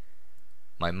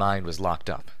 My mind was locked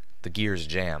up, the gears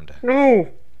jammed.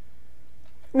 No!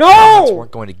 My thoughts No!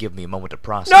 weren't going to give me a moment to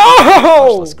process, No!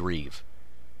 much less grieve.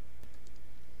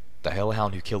 The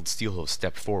hellhound who killed Steelhooves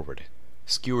stepped forward,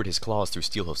 skewered his claws through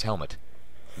Steelhooves' helmet,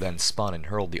 then spun and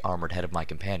hurled the armored head of my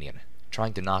companion,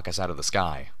 trying to knock us out of the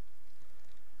sky.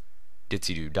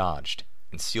 Ditzy-Doo dodged,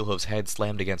 and Steelhooves' head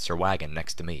slammed against her wagon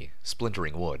next to me,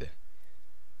 splintering wood.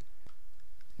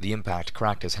 The impact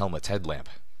cracked his helmet's headlamp.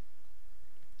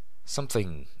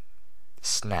 Something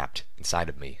snapped inside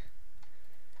of me.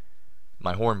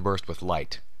 My horn burst with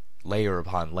light, layer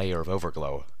upon layer of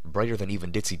overglow, brighter than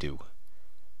even Ditzy-Doo.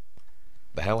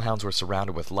 The hellhounds were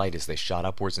surrounded with light as they shot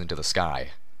upwards into the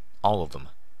sky, all of them,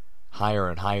 higher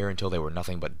and higher until they were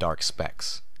nothing but dark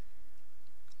specks.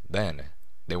 Then,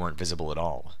 they weren't visible at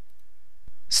all.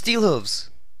 Steelhooves!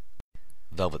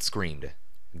 Velvet screamed,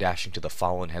 dashing to the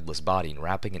fallen headless body and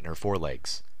wrapping it in her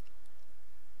forelegs.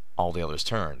 All the others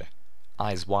turned,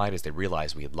 eyes wide as they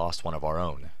realized we had lost one of our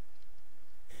own.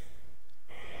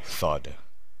 Thud.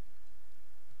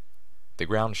 The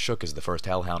ground shook as the first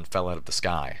hellhound fell out of the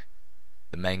sky.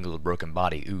 The mangled, broken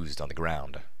body oozed on the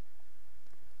ground.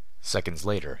 Seconds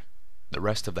later, the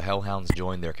rest of the hellhounds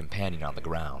joined their companion on the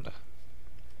ground.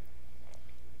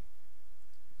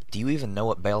 Do you even know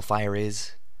what balefire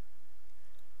is?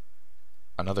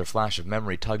 Another flash of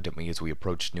memory tugged at me as we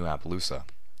approached New Appaloosa.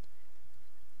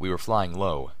 We were flying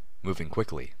low, moving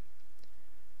quickly.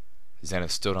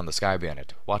 Zenith stood on the sky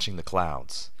bandit, watching the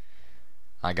clouds.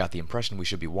 I got the impression we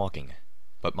should be walking,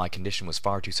 but my condition was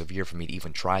far too severe for me to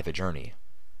even try the journey.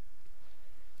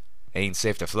 "Ain't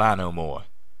safe to fly no more,"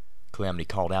 Calamity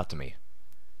called out to me,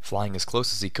 flying as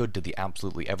close as he could to the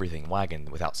absolutely everything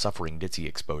wagon without suffering Ditzy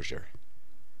exposure.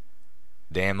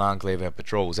 "Damn Enclave have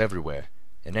patrols everywhere,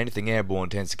 and anything airborne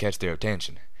tends to catch their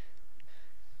attention.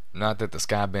 Not that the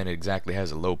Sky Bandit exactly has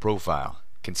a low profile,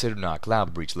 considering our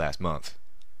cloud breach last month."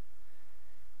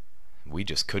 We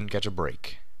just couldn't catch a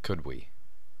break, could we?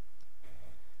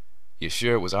 "You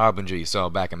sure it was Harbinger you saw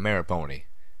back in Maripony?"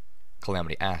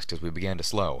 Calamity asked as we began to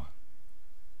slow.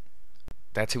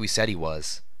 That's who he said he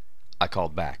was, I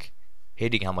called back,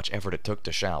 hating how much effort it took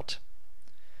to shout.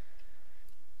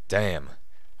 "Damn.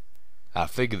 I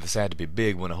figured this had to be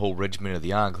big when a whole regiment of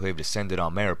the Enclave descended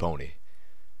on Maripony.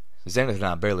 Zenith and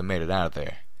I barely made it out of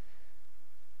there.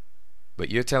 But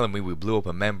you're telling me we blew up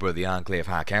a member of the Enclave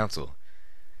High Council?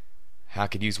 I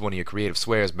could use one of your creative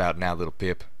swears about now, little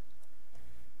Pip."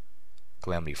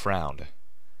 Calamity frowned.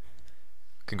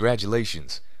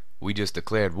 "Congratulations. We just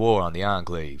declared war on the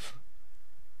Enclave."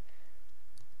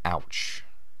 Ouch.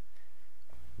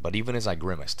 But even as I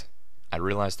grimaced, I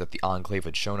realized that the Enclave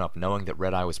had shown up knowing that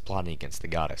Red Eye was plotting against the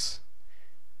goddess.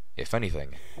 If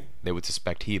anything, they would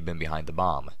suspect he had been behind the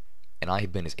bomb, and I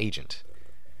had been his agent.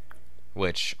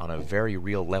 Which, on a very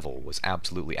real level, was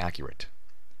absolutely accurate.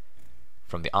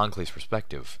 From the Enclave's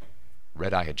perspective,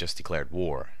 Red Eye had just declared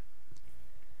war.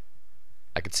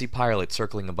 I could see Pilot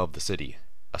circling above the city,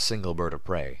 a single bird of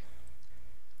prey.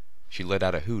 She let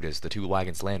out a hoot as the two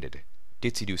wagons landed,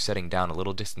 Ditzy-Doo setting down a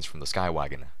little distance from the sky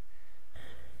wagon.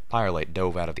 Pilot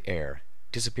dove out of the air,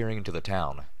 disappearing into the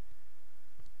town.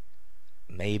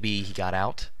 Maybe he got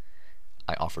out?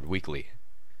 I offered weakly.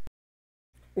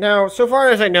 Now, so far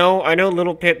as I know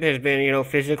Little Pip has been,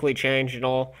 physically changed and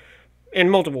all, in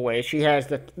multiple ways. She has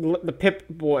the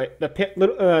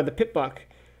Pip Buck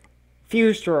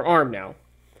fused to her arm now,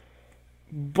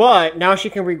 but now she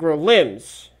can regrow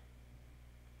limbs,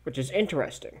 which is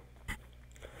interesting.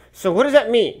 So what does that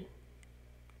mean?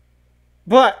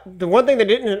 But the one thing they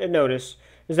didn't notice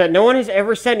is that no one has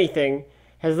ever said anything.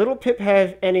 Has Little Pip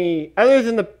have any other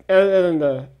than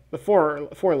the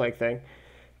foreleg thing?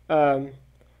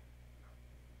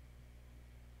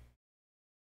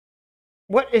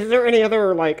 What is there any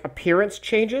other appearance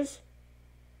changes?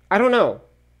 I don't know.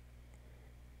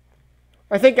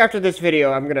 I think after this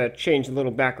video I'm gonna change the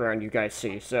little background you guys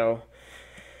see. So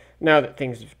now that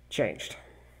things have changed.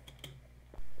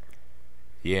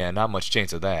 "Yeah, not much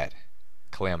chance of that,"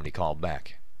 Calamity called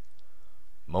back.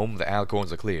 "Moment the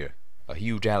alicorns are clear, a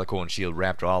huge alicorn shield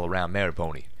wrapped her all around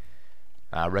Maripony.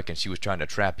 I reckon she was trying to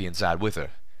trap you inside with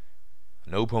her.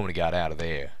 No pony got out of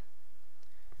there."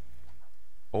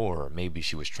 Or maybe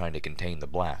she was trying to contain the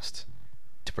blast,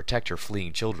 to protect her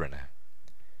fleeing children.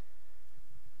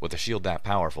 With a shield that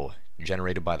powerful,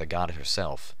 generated by the goddess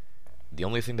herself, the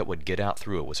only thing that would get out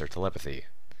through it was her telepathy.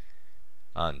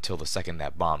 Until the second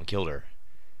that bomb killed her.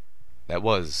 That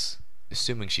was,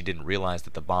 assuming she didn't realize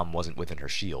that the bomb wasn't within her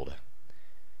shield.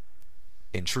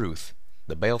 In truth,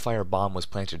 the balefire bomb was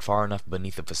planted far enough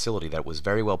beneath the facility that it was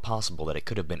very well possible that it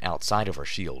could have been outside of her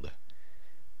shield.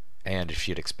 And if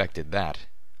she had expected that,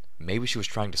 maybe she was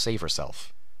trying to save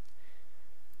herself.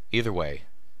 Either way,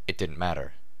 it didn't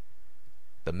matter.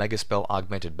 The megaspell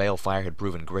augmented balefire had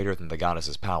proven greater than the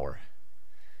goddess's power.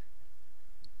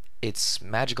 "It's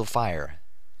magical fire,"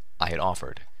 I had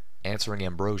offered, answering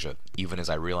Ambrosia even as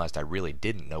I realized I really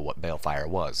didn't know what balefire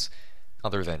was,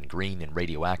 other than green and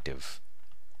radioactive.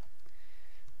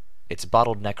 "It's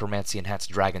bottled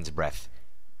necromancy-enhanced dragon's breath,"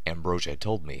 Ambrosia had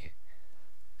told me.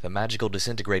 The magical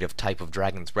disintegrative type of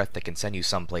dragon's breath that can send you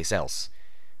someplace else.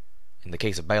 In the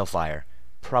case of Balefire,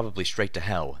 probably straight to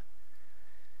hell.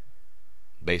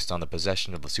 Based on the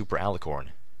possession of the Super Alicorn,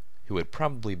 who had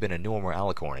probably been a normal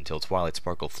Alicorn until Twilight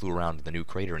Sparkle flew around the new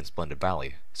crater in Splendid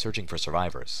Valley, searching for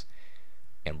survivors.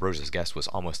 Ambrosia's guess was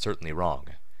almost certainly wrong.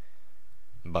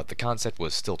 But the concept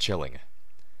was still chilling.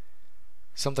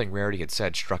 Something Rarity had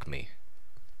said struck me.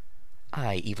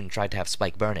 I even tried to have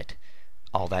Spike burn it.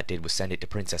 All that did was send it to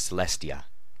Princess Celestia.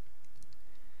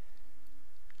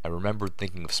 I remembered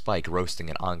thinking of Spike roasting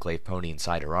an Enclave pony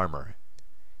inside her armor.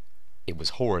 It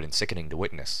was horrid and sickening to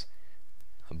witness,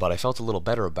 but I felt a little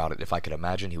better about it if I could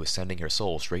imagine he was sending her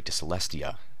soul straight to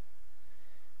Celestia.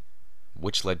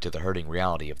 Which led to the hurting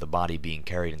reality of the body being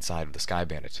carried inside of the Sky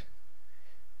Bandit.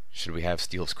 Should we have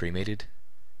Steels cremated?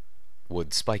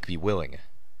 Would Spike be willing?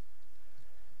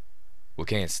 "We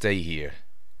can't stay here,"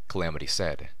 Calamity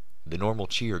said, the normal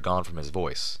cheer gone from his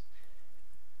voice.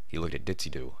 He looked at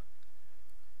Ditzy-Doo.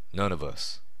 "None of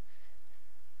us."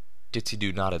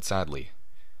 Ditzy-Doo nodded sadly.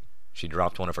 She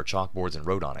dropped one of her chalkboards and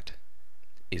wrote on it.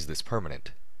 "Is this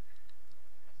permanent?"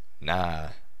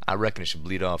 "Nah, I reckon it should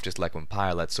bleed off just like when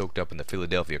Pyrelight soaked up in the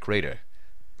Philadelphia crater,"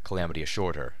 Calamity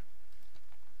assured her.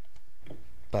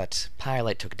 But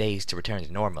Pyrelight took days to return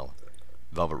to normal,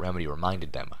 Velvet Remedy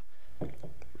reminded them.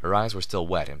 Her eyes were still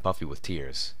wet and puffy with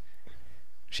tears.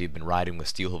 She had been riding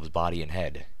with Steelhooves' body and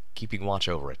head, keeping watch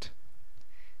over it.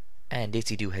 And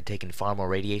Ditzy-Doo had taken far more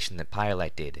radiation than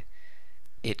Pyrelight did.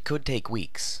 It could take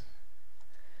weeks.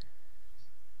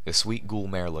 The sweet ghoul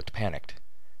mare looked panicked.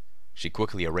 She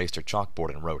quickly erased her chalkboard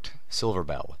and wrote,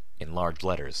 "Silverbell," in large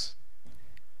letters.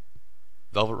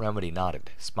 Velvet Remedy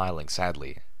nodded, smiling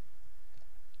sadly.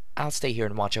 I'll stay here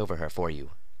and watch over her for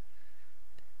you.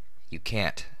 "You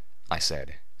can't," I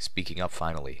said, speaking up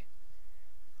finally.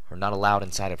 "We're not allowed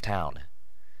inside of town."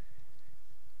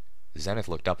 Zenith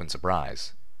looked up in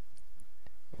surprise.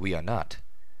 "We are not?"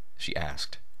 she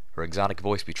asked, her exotic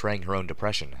voice betraying her own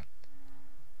depression.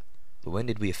 "When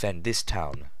did we offend this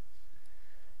town?"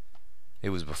 "It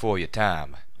was before your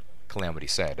time," Calamity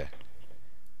said.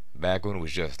 "Back when it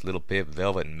was just Little Pip,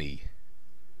 Velvet, and me."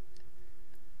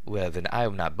 "Well, then I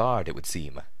am not barred, it would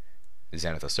seem,"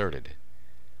 Zenith asserted.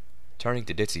 Turning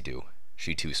to Ditzy-Doo,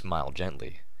 she too smiled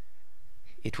gently.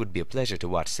 "It would be a pleasure to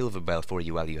watch Silverbell for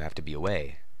you while you have to be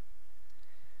away."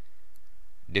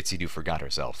 Ditzy-Doo forgot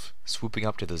herself, swooping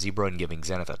up to the zebra and giving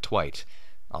Zenith a twite,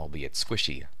 albeit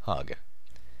squishy, hug.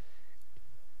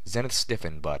 Zenith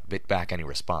stiffened but bit back any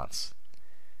response.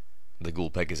 The ghoul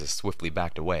Pegasus swiftly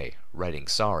backed away, writing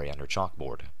sorry on her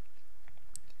chalkboard.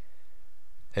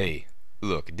 "Hey,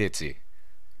 look, Ditzy,"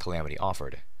 Calamity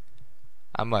offered.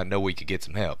 "I might know we could get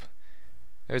some help.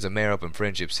 There's a mare up in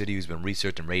Friendship City who's been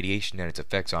researching radiation and its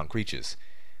effects on creatures.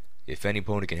 If any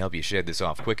pony can help you shed this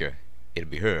off quicker, it'll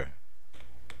be her."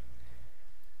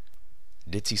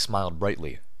 Ditzy smiled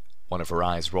brightly, one of her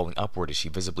eyes rolling upward as she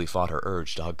visibly fought her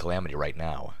urge to hug Calamity right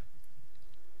now.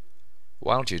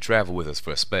 "Why don't you travel with us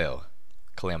for a spell?"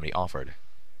 Calamity offered.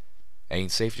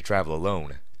 "Ain't safe to travel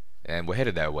alone, and we're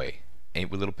headed that way, ain't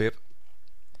we, Little Pip?"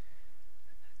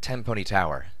 10 Pony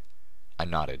Tower. I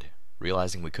nodded,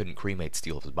 realizing we couldn't cremate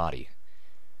Steelhooves' body.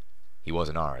 He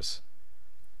wasn't ours.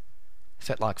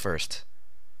 Fetlock first.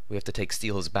 We have to take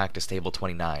Steelhooves back to Stable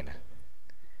 29.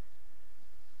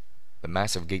 The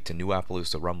massive gate to New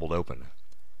Appaloosa rumbled open.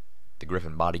 The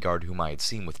Griffin bodyguard whom I had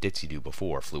seen with Ditzy-Doo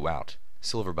before flew out,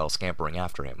 Silverbell scampering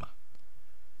after him.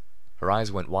 Her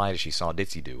eyes went wide as she saw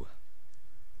Ditzy-Doo.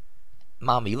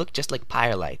 "Mom, you look just like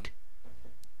Pyrelight."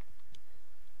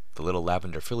 The little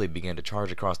lavender filly began to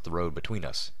charge across the road between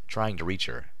us, trying to reach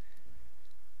her.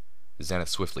 Zenith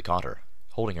swiftly caught her,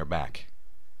 holding her back.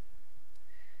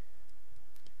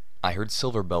 I heard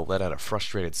Silverbell let out a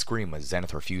frustrated scream as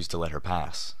Zenith refused to let her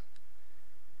pass.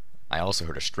 I also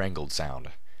heard a strangled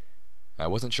sound. I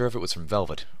wasn't sure if it was from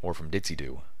Velvet or from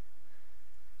Ditzy-Doo.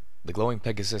 The glowing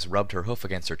Pegasus rubbed her hoof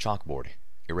against her chalkboard,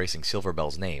 erasing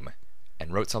Silverbell's name,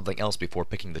 and wrote something else before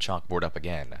picking the chalkboard up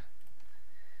again.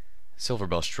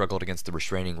 Silverbell struggled against the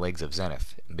restraining legs of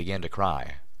Zenith and began to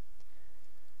cry.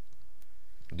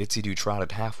 Ditzy-Doo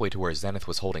trotted halfway to where Zenith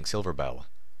was holding Silverbell,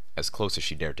 as close as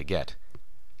she dared to get,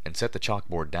 and set the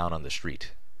chalkboard down on the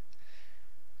street.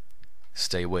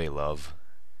 "Stay away, love.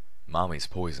 Mommy's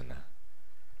poison."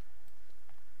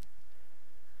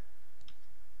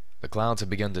 The clouds had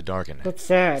begun to darken, That's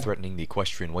sad. threatening the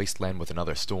equestrian wasteland with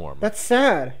another storm. That's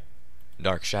sad.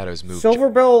 Dark shadows moved.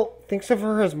 Silverbell thinks of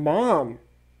her as mom,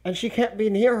 and she can't be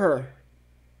near her.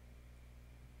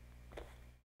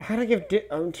 I gotta give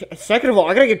second of all,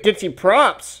 I gotta give Ditzy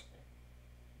props.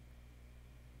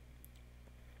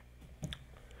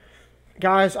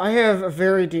 Guys, I have a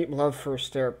very deep love for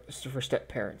step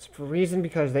parents. For a reason,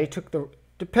 because they took the,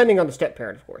 depending on the step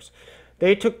parent, of course,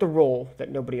 they took the role that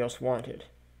nobody else wanted.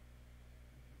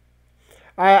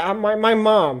 My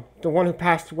mom, the one who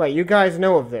passed away, you guys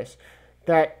know of this,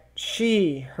 that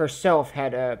she herself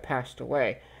had passed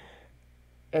away,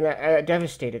 and it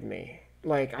devastated me.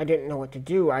 Like, I didn't know what to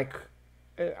do. I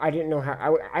didn't know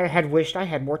how. I had wished I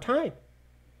had more time.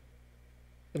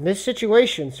 In this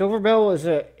situation, Silverbell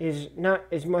is not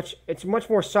as much. It's a much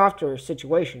more softer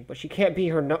situation, but she can't be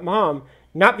her mom,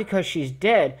 not because she's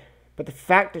dead, but the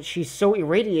fact that she's so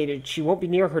irradiated, she won't be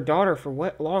near her daughter for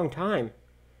what long time.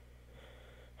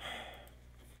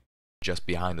 Just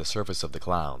behind the surface of the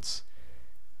clouds.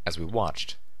 As we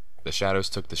watched, the shadows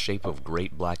took the shape of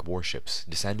great black warships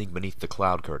descending beneath the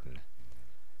cloud curtain.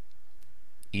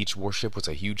 Each warship was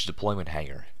a huge deployment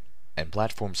hangar, and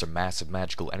platforms of massive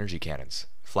magical energy cannons,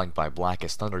 flanked by black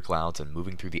as thunderclouds and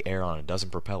moving through the air on a dozen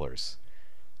propellers.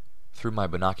 Through my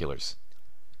binoculars,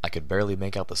 I could barely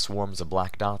make out the swarms of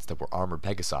black dots that were armored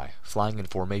Pegasi, flying in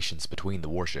formations between the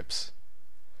warships.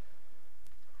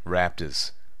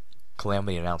 Raptors,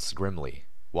 Calamity announced grimly,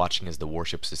 watching as the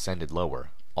warships descended lower,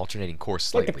 alternating course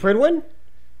slightly. Like the Pridwin?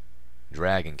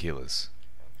 Dragon killers.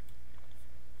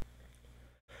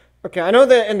 Okay, I know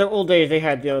that in the old days they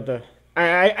had,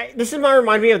 this is my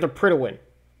remind me of the Pridwin.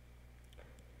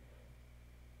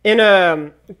 In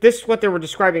this what they were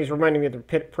describing is reminding me of the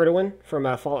Pridwin from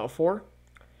Fallout 4.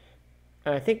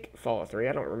 I think Fallout 3.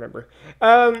 I don't remember.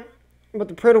 But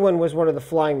the Pridwin was one of the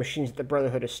flying machines that the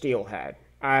Brotherhood of Steel had.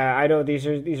 I know these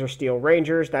are Steel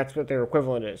Rangers. That's what their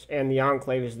equivalent is, and the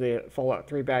Enclave is the Fallout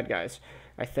 3 bad guys.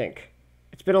 I think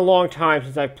it's been a long time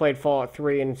since I've played Fallout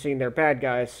 3 and seen their bad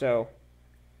guys, so.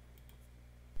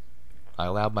 I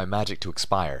allowed my magic to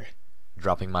expire,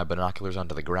 dropping my binoculars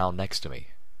onto the ground next to me.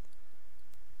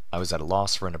 I was at a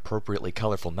loss for an appropriately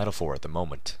colorful metaphor at the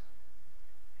moment.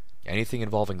 Anything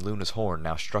involving Luna's horn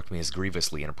now struck me as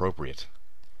grievously inappropriate.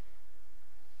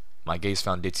 My gaze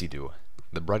found Ditzy-Doo,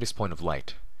 the brightest point of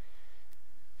light.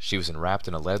 She was enwrapped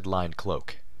in a lead-lined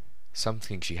cloak,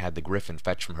 something she had the Griffin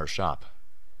fetch from her shop.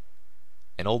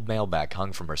 An old mailbag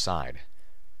hung from her side,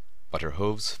 but her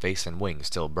hooves, face, and wings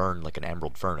still burned like an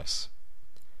emerald furnace.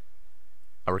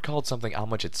 I recalled something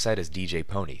Almach had said as DJ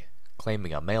Pony,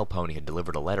 claiming a male pony had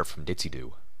delivered a letter from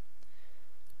Ditzy-Doo.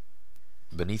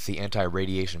 Beneath the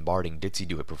anti-radiation barding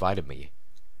Ditzy-Doo had provided me,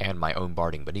 and my own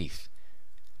barding beneath,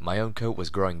 my own coat was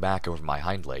growing back over my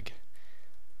hind leg.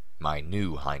 My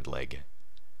new hind leg.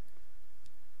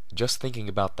 Just thinking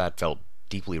about that felt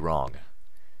deeply wrong.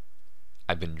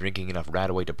 I'd been drinking enough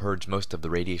Radaway to purge most of the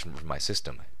radiation from my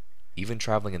system, even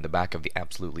traveling in the back of the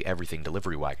Absolutely Everything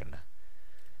delivery wagon.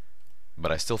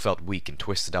 But I still felt weak and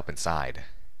twisted up inside.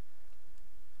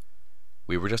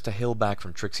 We were just a hill back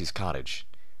from Trixie's cottage.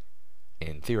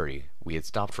 In theory, we had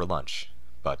stopped for lunch,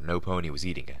 but no pony was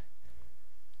eating.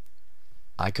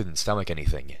 I couldn't stomach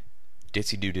anything.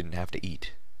 Ditzy-Doo didn't have to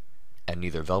eat, and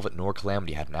neither Velvet nor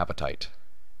Calamity had an appetite.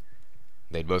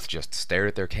 They'd both just stared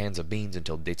at their cans of beans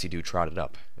until Ditzy-Doo trotted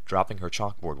up, dropping her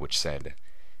chalkboard which said,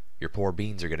 "Your poor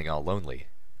beans are getting all lonely.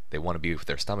 They want to be with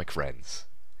their stomach friends."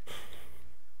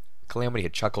 Calamity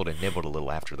had chuckled and nibbled a little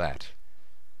after that.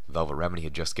 Velvet Remedy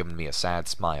had just given me a sad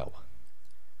smile.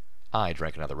 I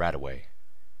drank another Radaway.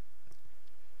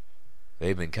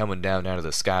 "They've been coming down out of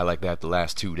the sky like that the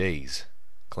last 2 days,"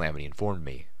 Calamity informed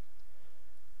me.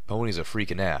 "Ponies are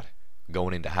freaking out,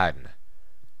 going into hiding.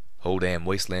 Whole damn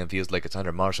wasteland feels like it's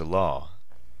under martial law."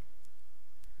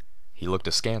 He looked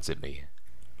askance at me.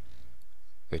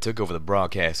 "They took over the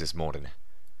broadcast this morning,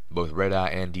 both Red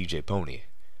Eye and DJ Pony.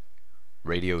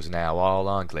 Radio's now all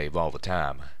Enclave all the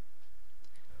time."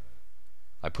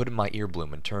 I put in my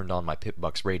earbloom and turned on my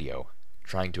Pip-Buck's radio,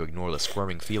 trying to ignore the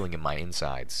squirming feeling in my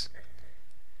insides.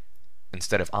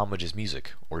 Instead of Hommage's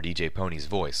music or DJ Pony's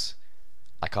voice,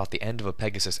 I caught the end of a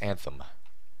Pegasus anthem.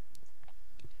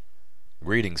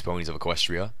 "Greetings, ponies of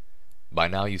Equestria. By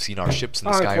now you've seen our ships in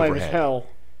the sky Enclave is overhead. hell.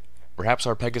 Perhaps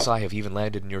our Pegasi have even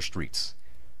landed in your streets.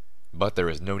 But there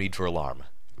is no need for alarm.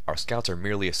 Our scouts are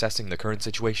merely assessing the current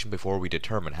situation before we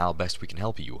determine how best we can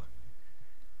help you."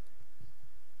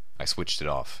 I switched it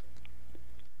off.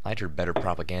 I'd heard better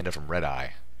propaganda from Red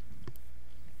Eye.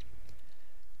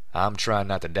 "I'm trying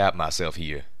not to doubt myself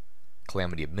here,"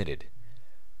 Calamity admitted.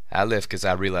 "I left because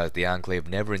I realized the Enclave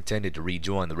never intended to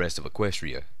rejoin the rest of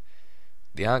Equestria.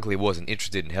 The Enclave wasn't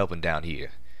interested in helping down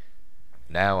here.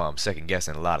 Now I'm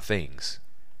second-guessing a lot of things."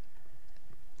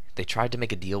 They tried to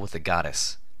make a deal with the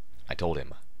goddess, I told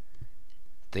him.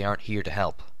 They aren't here to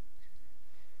help.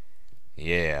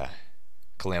 "Yeah,"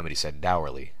 Calamity said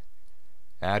dourly.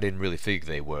 "I didn't really figure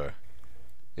they were.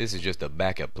 This is just a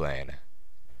backup plan.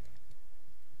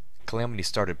 Calamity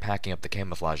started packing up the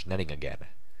camouflage netting again.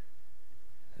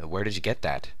 Where did you get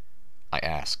that? I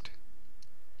asked.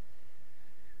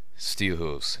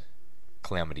 Steelhooves.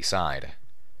 Calamity sighed.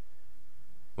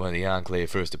 When the Enclave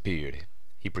first appeared,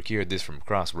 he procured this from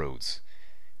Crossroads.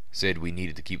 Said we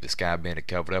needed to keep the Sky Bandit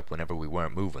covered up whenever we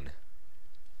weren't moving.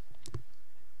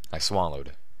 I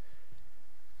swallowed.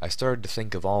 I started to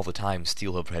think of all the times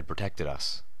Steelhoof had protected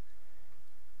us.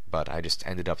 But I just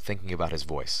ended up thinking about his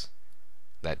voice.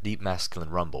 That deep masculine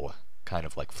rumble, kind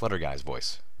of like Flutterguy's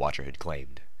voice, Watcher had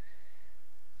claimed.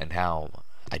 And how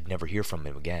I'd never hear from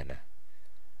him again.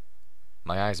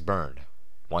 My eyes burned,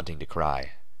 wanting to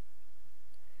cry.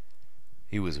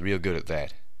 He was real good at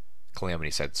that,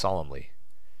 Calamity said solemnly.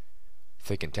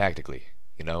 Thinking tactically,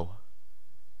 you know.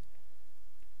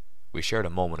 We shared a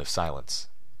moment of silence.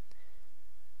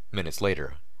 Minutes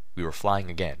later, we were flying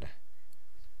again.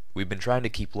 We'd been trying to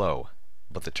keep low,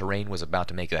 but the terrain was about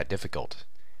to make that difficult.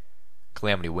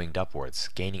 Calamity winged upwards,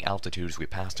 gaining altitude as we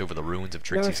passed over the ruins of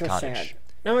Trixie's cottage.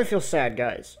 Now I feel sad,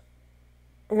 guys.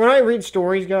 When I read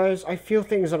stories, guys, I feel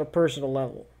things on a personal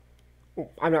level.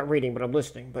 I'm not reading, but I'm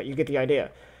listening, but you get the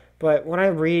idea. But when I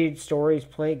read stories,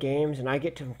 play games, and I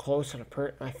get to them close on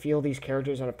I feel these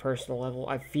characters on a personal level.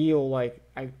 I feel like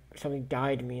something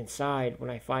died to me inside when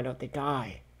I find out they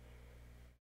die.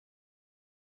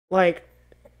 Like,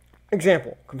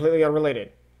 example, completely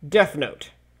unrelated. Death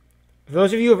Note. For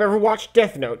those of you who have ever watched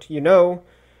Death Note, you know,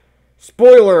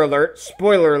 spoiler alert,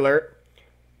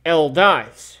 L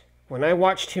dies. When I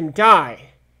watched him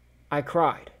die, I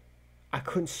cried. I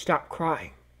couldn't stop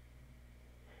crying.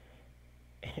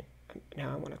 And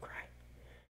now I want to cry.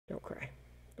 Don't cry.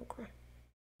 Don't cry.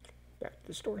 Back to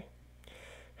the story.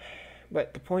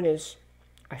 But the point is,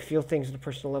 I feel things at a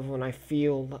personal level, and I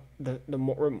feel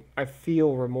I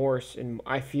feel remorse, and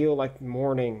I feel like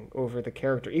mourning over the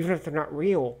character, even if they're not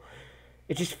real.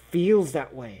 It just feels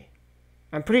that way.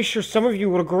 I'm pretty sure some of you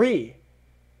would agree.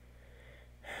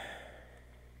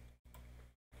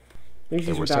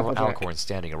 There were several Alcorns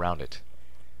standing around it.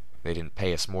 They didn't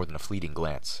pay us more than a fleeting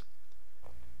glance.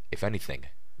 If anything,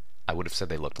 I would have said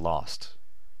they looked lost.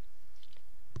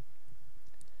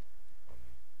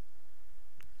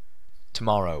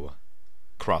 Tomorrow,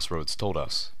 Crossroads told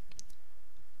us.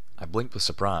 I blinked with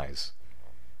surprise.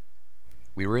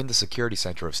 We were in the security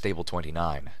center of Stable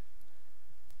 29.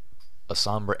 A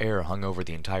somber air hung over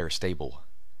the entire stable.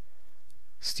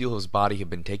 Steelhoof's body had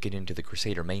been taken into the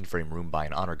Crusader mainframe room by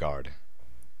an honor guard.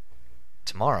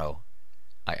 Tomorrow?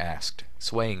 I asked,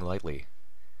 swaying lightly.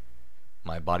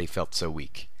 My body felt so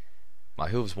weak. My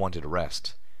hooves wanted a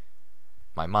rest.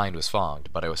 My mind was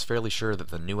fogged, but I was fairly sure that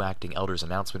the new acting elder's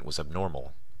announcement was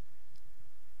abnormal.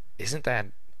 Isn't that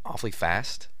awfully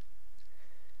fast?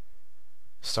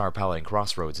 Star Paladin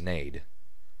Crossroads neighed.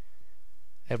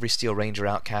 Every Steel Ranger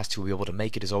outcast who will be able to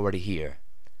make it is already here.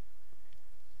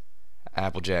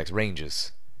 Applejack's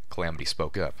Ranges, Calamity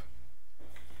spoke up.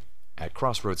 At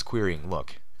Crossroads' querying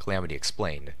look, Calamity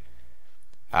explained.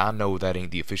 I know that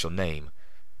ain't the official name,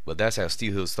 but that's how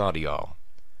Steelhooves thought of y'all.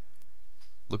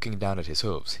 Looking down at his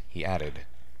hooves, he added,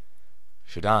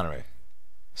 Should honor it.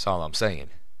 That's all I'm saying.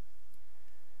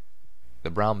 The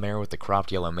brown mare with the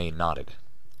cropped yellow mane nodded.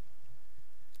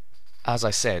 As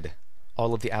I said,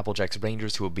 all of the Applejack's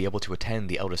Rangers who will be able to attend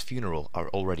the Elder's funeral are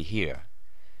already here.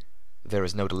 There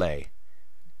is no delay.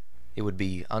 It would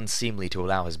be unseemly to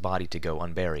allow his body to go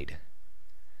unburied.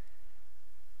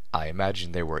 I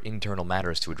imagined there were internal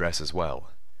matters to address as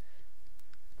well.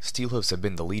 Steelhoofs had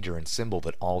been the leader and symbol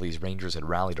that all these Rangers had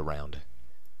rallied around.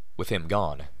 With him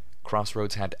gone,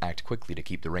 Crossroads had to act quickly to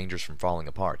keep the Rangers from falling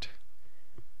apart.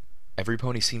 Every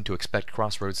pony seemed to expect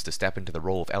Crossroads to step into the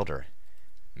role of Elder.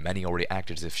 Many already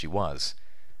acted as if she was.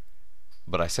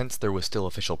 But I sensed there was still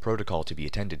official protocol to be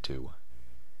attended to.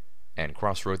 And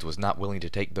Crossroads was not willing to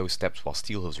take those steps while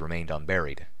Steelhoofs remained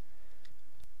unburied.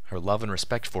 Her love and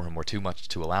respect for him were too much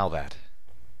to allow that.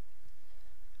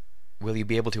 Will you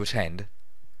be able to attend?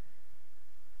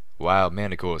 Wild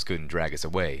Manticores couldn't drag us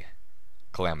away,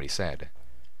 Calamity said.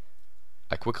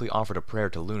 I quickly offered a prayer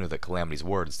to Luna that Calamity's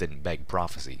words didn't beg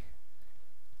prophecy.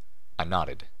 I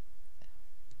nodded.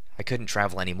 I couldn't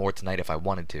travel any more tonight if I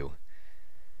wanted to.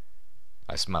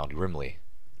 I smiled grimly.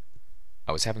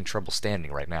 I was having trouble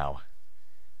standing right now.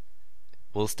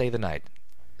 We'll stay the night,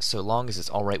 so long as it's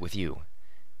all right with you,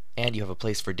 and you have a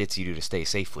place for Ditzy to stay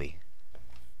safely.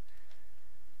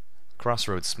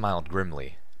 Crossroads smiled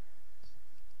grimly.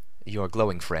 Your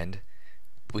glowing friend.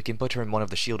 We can put her in one of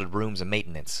the shielded rooms of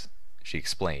maintenance, she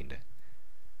explained.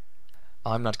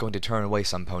 I'm not going to turn away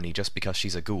some pony just because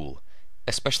she's a ghoul,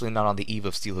 especially not on the eve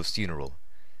of Steelhoof's funeral.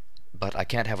 But I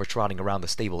can't have her trotting around the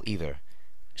stable either.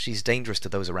 She's dangerous to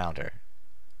those around her.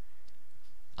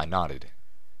 I nodded.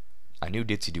 I knew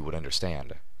Ditzy would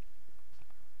understand.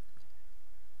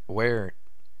 Where...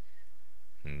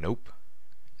 Nope.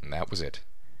 And that was it.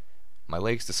 My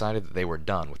legs decided that they were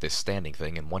done with this standing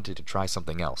thing and wanted to try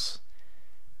something else.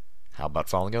 How about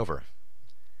falling over?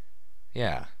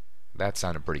 Yeah, that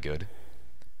sounded pretty good.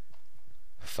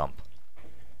 Thump.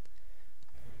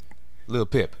 Lil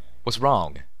Pip, what's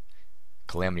wrong?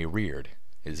 Calamity reared,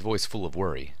 his voice full of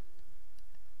worry.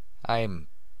 I'm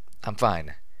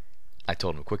fine, I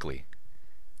told him quickly.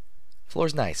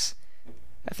 Floor's nice.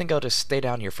 I think I'll just stay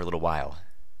down here for a little while.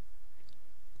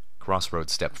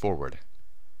 Crossroads stepped forward.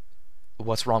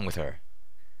 What's wrong with her?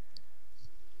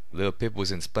 Lil Pip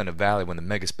was in Splendid Valley when the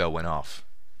megaspell went off,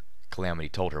 Calamity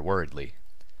told her worriedly.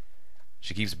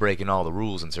 She keeps breaking all the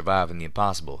rules and surviving the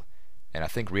impossible, and I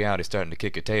think reality's starting to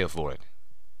kick her tail for it.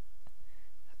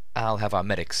 I'll have our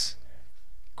medics,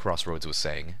 Crossroads was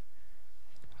saying.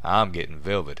 I'm getting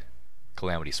velvet,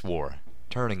 Calamity swore,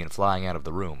 turning and flying out of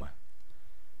the room.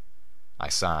 I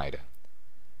sighed.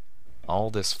 All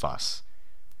this fuss.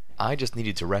 I just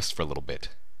needed to rest for a little bit.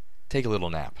 Take a little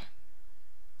nap.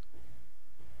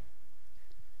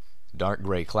 Dark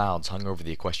gray clouds hung over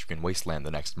the equestrian wasteland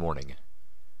the next morning.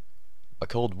 A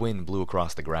cold wind blew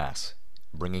across the grass,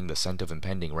 bringing the scent of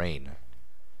impending rain.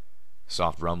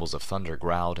 Soft rumbles of thunder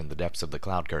growled in the depths of the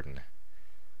cloud curtain.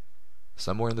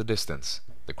 Somewhere in the distance,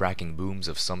 the cracking booms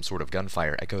of some sort of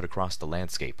gunfire echoed across the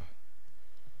landscape.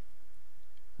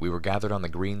 We were gathered on the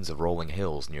greens of rolling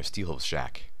hills near Steelhoof's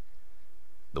shack.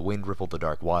 The wind rippled the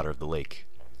dark water of the lake.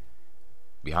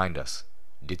 Behind us,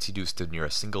 Ditzy stood near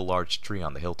a single large tree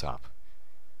on the hilltop.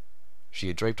 She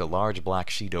had draped a large black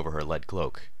sheet over her lead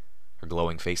cloak, her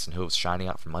glowing face and hooves shining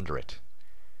out from under it.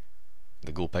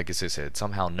 The ghoul Pegasus had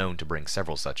somehow known to bring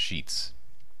several such sheets.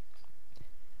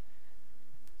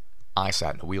 I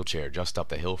sat in a wheelchair just up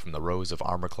the hill from the rows of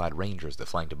armor-clad rangers that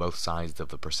flanked both sides of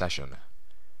the procession.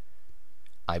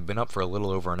 I had been up for a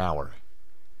little over an hour.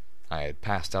 I had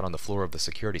passed out on the floor of the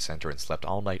security center and slept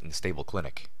all night in the stable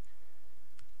clinic.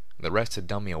 The rest had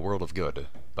done me a world of good,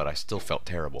 but I still felt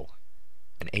terrible,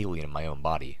 an alien in my own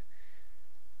body.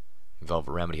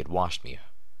 Velvet Remedy had washed me,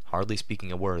 hardly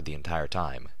speaking a word the entire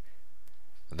time.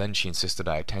 Then she insisted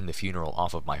I attend the funeral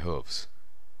off of my hooves.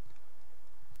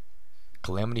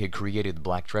 Calamity had created the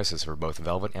black dresses for both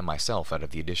Velvet and myself out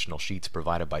of the additional sheets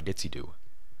provided by Ditzy,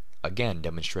 again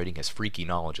demonstrating his freaky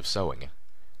knowledge of sewing.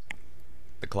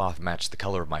 The cloth matched the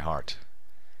color of my heart.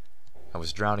 I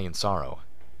was drowning in sorrow,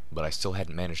 but I still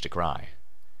hadn't managed to cry.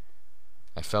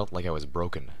 I felt like I was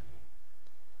broken.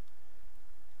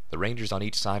 The rangers on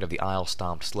each side of the aisle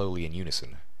stomped slowly in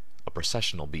unison, a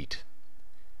processional beat.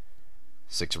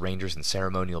 6 rangers in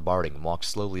ceremonial barding walked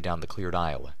slowly down the cleared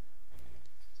aisle,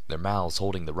 their mouths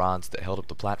holding the rods that held up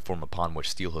the platform upon which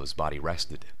Steelhoof's body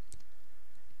rested.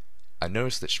 I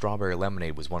noticed that Strawberry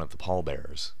Lemonade was one of the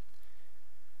pallbearers.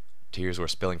 Tears were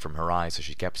spilling from her eyes as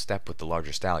she kept step with the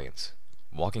larger stallions,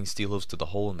 walking Steelhooves to the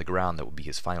hole in the ground that would be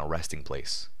his final resting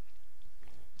place.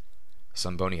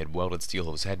 Sunbony had welded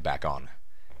Steelhooves' head back on.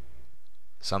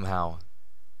 Somehow,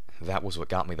 that was what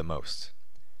got me the most.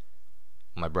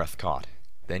 My breath caught,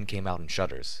 then came out in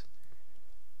shudders.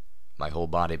 My whole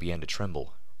body began to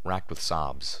tremble, racked with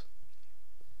sobs.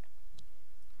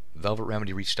 Velvet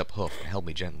Remedy reached up Hoof and held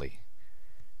me gently.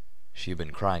 She had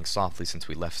been crying softly since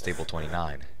we left Stable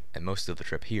 29, and most of the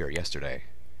trip here yesterday.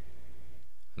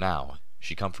 Now,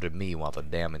 she comforted me while the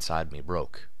dam inside me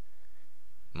broke.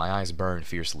 My eyes burned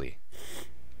fiercely.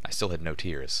 I still had no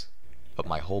tears, but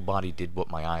my whole body did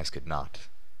what my eyes could not.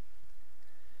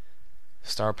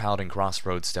 Star Paladin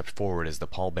Crossroads stepped forward as the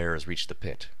pallbearers reached the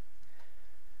pit.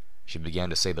 She began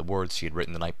to say the words she had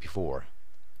written the night before,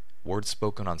 words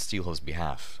spoken on Steelhoof's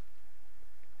behalf.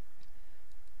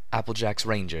 Applejack's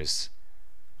Rangers,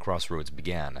 Crossroads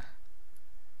began.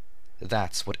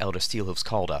 That's what Elder Steelhoof's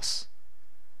called us.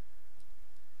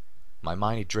 My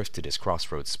mind drifted as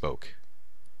Crossroads spoke.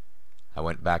 I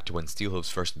went back to when Steelhoof's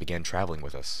first began traveling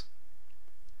with us.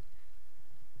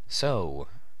 So,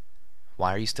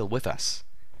 why are you still with us?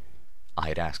 I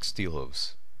had asked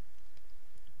Steelhoof's.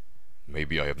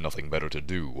 Maybe I have nothing better to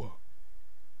do.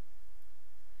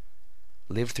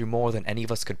 Lived through more than any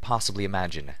of us could possibly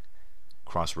imagine,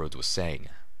 Crossroads was saying.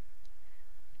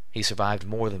 He survived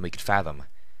more than we could fathom,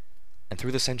 and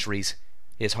through the centuries,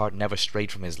 his heart never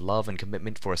strayed from his love and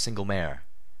commitment for a single mare.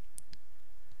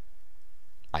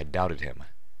 I doubted him.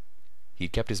 He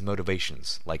kept his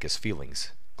motivations, like his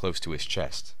feelings, close to his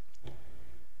chest.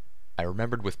 I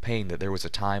remembered with pain that there was a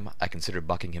time I considered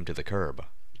bucking him to the curb.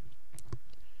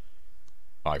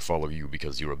 I follow you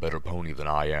because you're a better pony than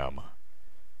I am.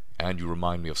 And you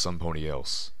remind me of some pony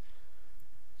else.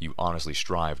 You honestly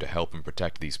strive to help and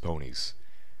protect these ponies.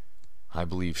 I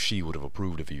believe she would have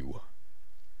approved of you."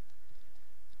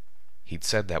 He'd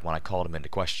said that when I called him into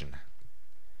question.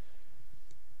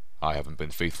 "I haven't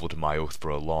been faithful to my oath for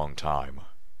a long time.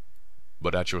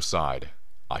 But at your side,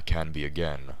 I can be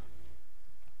again."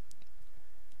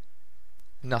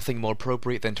 Nothing more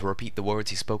appropriate than to repeat the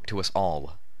words he spoke to us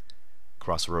all,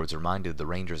 Crossroads reminded the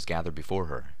rangers gathered before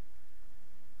her.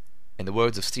 "In the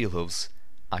words of Steelhooves,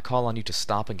 I call on you to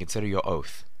stop and consider your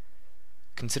oath.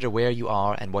 Consider where you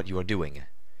are and what you are doing.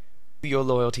 Your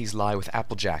loyalties lie with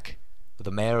Applejack,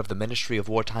 the mayor of the Ministry of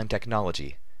Wartime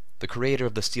Technology, the creator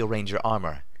of the Steel Ranger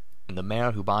armor, and the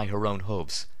mare who by her own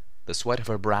hooves, the sweat of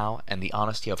her brow and the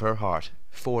honesty of her heart,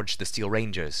 forged the Steel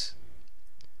Rangers."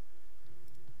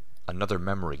 Another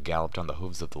memory galloped on the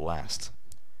hooves of the last.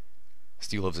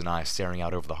 Steelhooves and I staring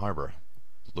out over the harbor,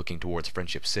 looking towards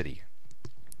Friendship City.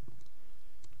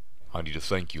 "I need to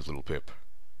thank you, little Pip."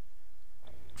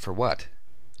 "For what?"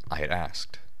 I had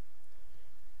asked.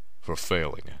 "For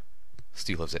failing,"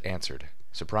 Steelhooves had answered,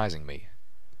 surprising me.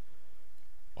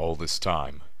 "All this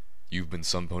time, you've been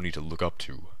some pony to look up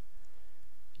to.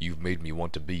 You've made me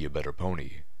want to be a better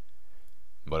pony.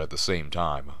 But at the same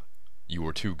time, you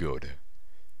were too good.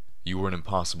 You were an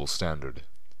impossible standard.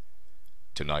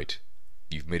 Tonight,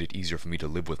 you've made it easier for me to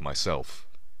live with myself."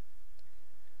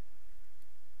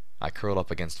 I curled up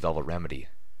against Velvet Remedy,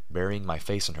 burying my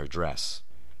face in her dress.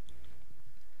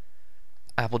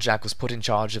 Applejack was put in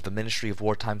charge of the Ministry of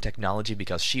Wartime Technology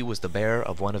because she was the bearer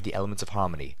of one of the elements of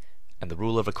harmony, and the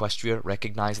ruler of Equestria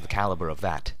recognized the caliber of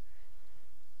that.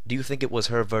 Do you think it was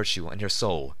her virtue and her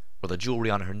soul, or the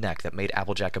jewelry on her neck that made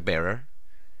Applejack a bearer?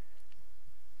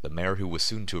 The mayor who was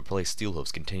soon to replace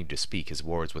Steelhooves continued to speak his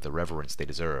words with the reverence they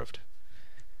deserved.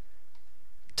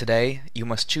 "Today, you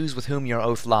must choose with whom your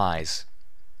oath lies."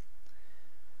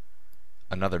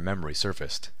 Another memory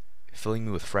surfaced, filling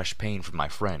me with fresh pain for my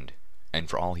friend, and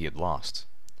for all he had lost.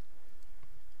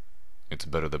 "It's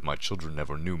better that my children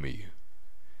never knew me."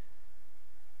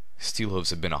 Steelhooves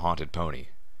had been a haunted pony.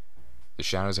 The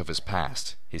shadows of his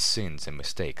past, his sins and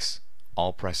mistakes,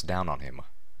 all pressed down on him.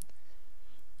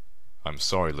 "I'm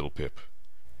sorry, little Pip.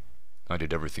 I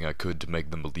did everything I could to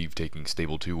make them believe taking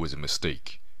Stable 2 was a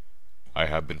mistake. I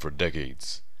have been for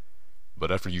decades.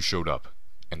 But after you showed up,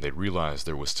 and they realized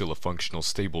there was still a functional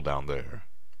stable down there."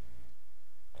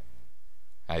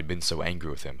 I had been so angry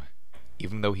with him,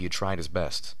 even though he had tried his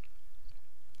best.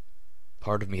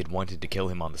 Part of me had wanted to kill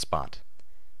him on the spot.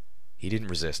 He didn't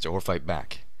resist or fight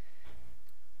back.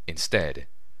 Instead,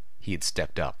 he had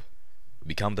stepped up,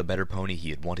 become the better pony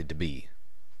he had wanted to be.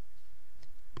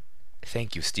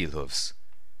 "Thank you, Steelhooves,"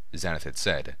 Zenith had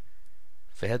said,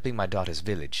 "for helping my daughter's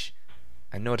village.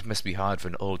 I know it must be hard for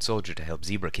an old soldier to help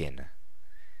Zebrakin."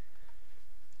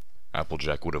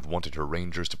 Applejack would have wanted her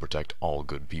rangers to protect all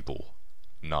good people,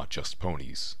 not just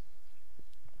ponies.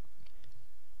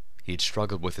 He had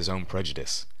struggled with his own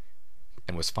prejudice,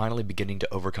 and was finally beginning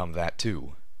to overcome that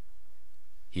too.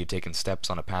 He had taken steps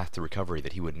on a path to recovery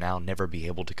that he would now never be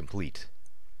able to complete.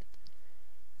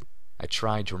 I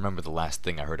tried to remember the last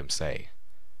thing I heard him say,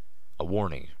 a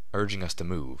warning urging us to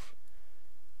move,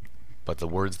 but the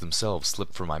words themselves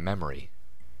slipped from my memory.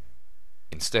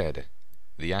 Instead,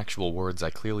 the actual words I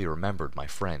clearly remembered my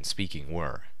friend speaking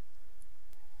were,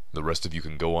 "The rest of you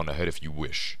can go on ahead if you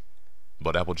wish,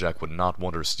 but Applejack would not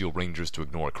want her Steel Rangers to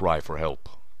ignore a cry for help."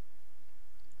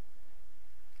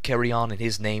 "Carry on in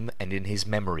his name and in his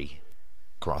memory,"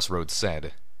 Crossroads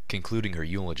said, concluding her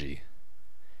eulogy.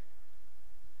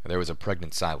 There was a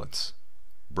pregnant silence,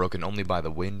 broken only by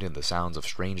the wind and the sounds of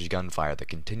strange gunfire that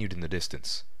continued in the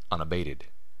distance, unabated.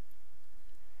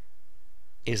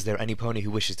 "Is there any pony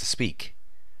who wishes to speak?"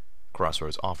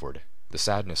 Crossroads offered, the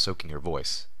sadness soaking her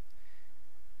voice.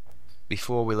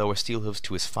 "Before we lower Steelhooves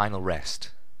to his final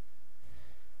rest."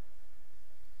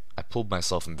 I pulled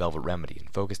myself from Velvet Remedy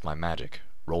and focused my magic,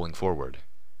 rolling forward.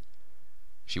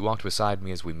 She walked beside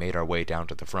me as we made our way down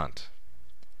to the front.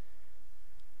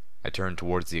 I turned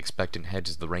towards the expectant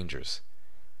heads of the rangers.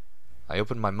 I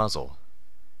opened my muzzle,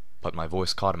 but my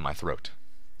voice caught in my throat.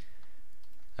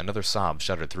 Another sob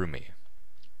shuddered through me.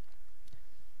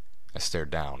 I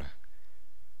stared down.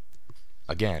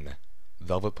 Again,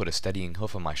 Velvet put a steadying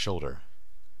hoof on my shoulder.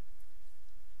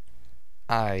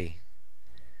 I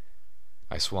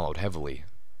swallowed heavily.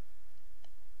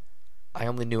 "I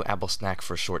only knew Apple Snack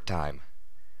for a short time.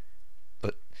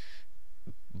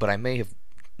 But I may have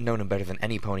known him better than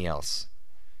any pony else.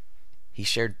 He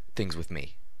shared things with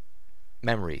me.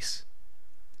 Memories."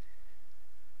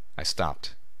 I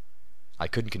stopped. I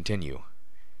couldn't continue.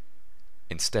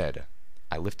 Instead,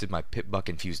 I lifted my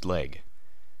pip-buck-infused leg.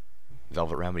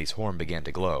 Velvet Remedy's horn began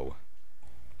to glow.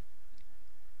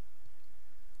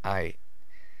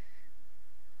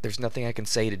 There's nothing I can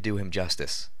say to do him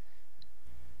justice.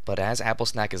 But as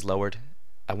Applesnack is lowered,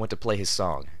 I want to play his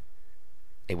song.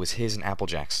 It was his and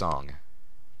Applejack's song.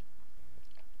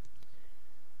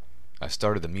 I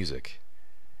started the music.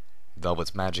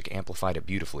 Velvet's magic amplified it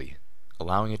beautifully,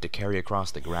 allowing it to carry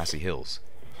across the grassy hills,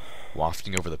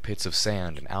 wafting over the pits of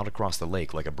sand and out across the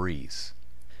lake like a breeze.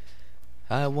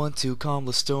 I want to calm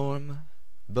the storm,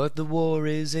 but the war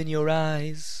is in your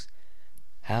eyes.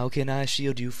 How can I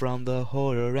shield you from the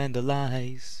horror and the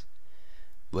lies?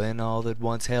 When all that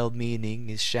once held meaning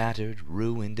is shattered,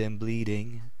 ruined and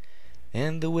bleeding,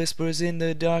 and the whispers in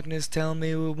the darkness tell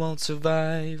me we won't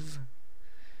survive.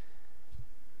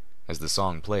 As the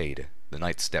song played, the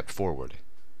knight stepped forward,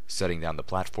 setting down the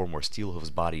platform where Steelhoof's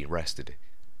body rested,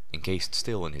 encased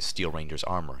still in his Steel Ranger's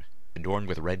armor, adorned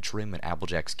with red trim and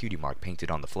Applejack's cutie mark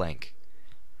painted on the flank.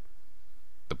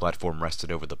 The platform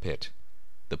rested over the pit,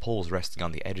 the poles resting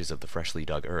on the edges of the freshly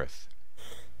dug earth.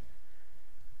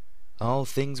 All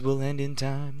things will end in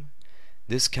time.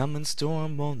 This coming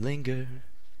storm won't linger.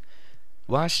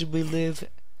 Why should we live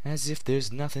as if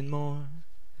there's nothing more?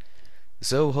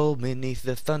 So hold me 'neath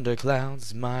the thunder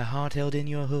clouds, my heart held in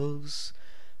your hooves.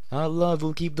 Our love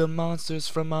will keep the monsters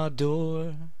from our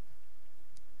door.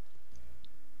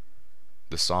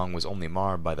 The song was only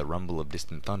marred by the rumble of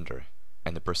distant thunder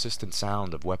and the persistent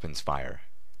sound of weapons fire.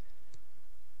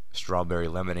 Strawberry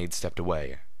Lemonade stepped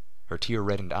away, her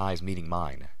tear-reddened eyes meeting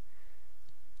mine.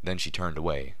 Then she turned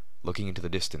away, looking into the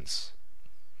distance.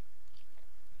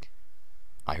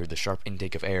 I heard the sharp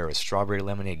intake of air as Strawberry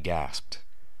Lemonade gasped.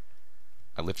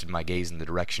 I lifted my gaze in the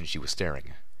direction she was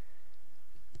staring.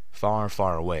 Far,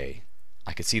 far away,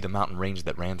 I could see the mountain range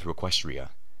that ran through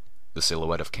Equestria, the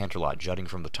silhouette of Canterlot jutting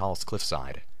from the tallest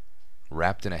cliffside,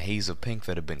 wrapped in a haze of pink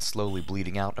that had been slowly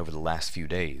bleeding out over the last few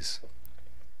days.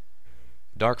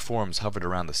 Dark forms hovered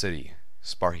around the city,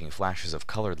 sparking flashes of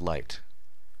colored light.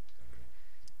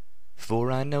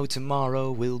 For I know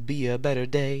tomorrow will be a better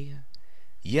day.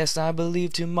 Yes, I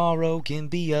believe tomorrow can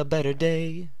be a better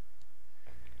day.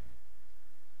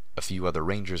 A few other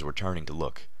rangers were turning to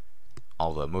look,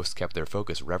 although most kept their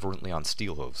focus reverently on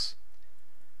Steelhoof's.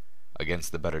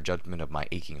 Against the better judgment of my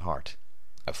aching heart,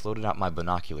 I floated out my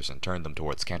binoculars and turned them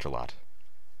towards Canterlot.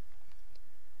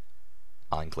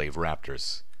 Enclave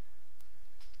raptors.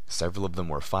 Several of them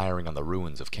were firing on the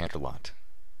ruins of Canterlot.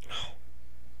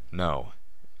 No,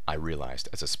 I realized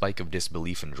as a spike of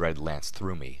disbelief and dread lanced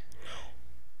through me.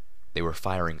 They were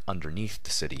firing underneath the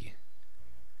city.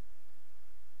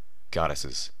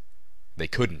 Goddesses. They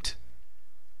couldn't.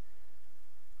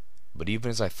 But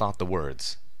even as I thought the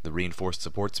words, the reinforced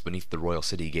supports beneath the royal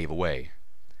city gave away.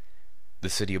 The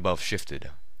city above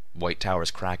shifted, white towers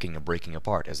cracking and breaking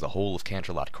apart as the whole of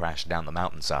Canterlot crashed down the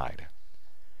mountainside.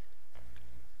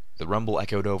 The rumble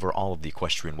echoed over all of the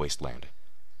equestrian wasteland,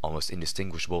 almost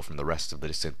indistinguishable from the rest of the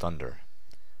distant thunder.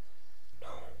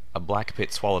 A black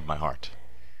pit swallowed my heart.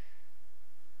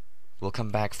 We'll come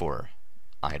back for her,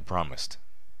 I had promised.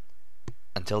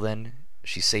 Until then,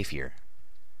 she's safe here.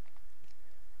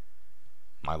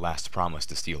 My last promise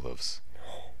to Steelhoof's.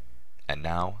 And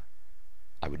now,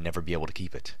 I would never be able to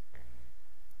keep it.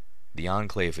 The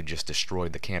Enclave had just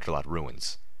destroyed the Canterlot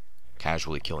ruins,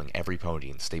 casually killing every pony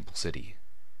in Stable City.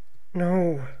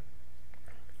 No.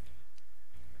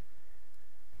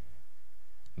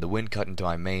 The wind cut into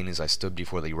my mane as I stood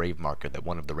before the grave marker that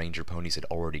one of the ranger ponies had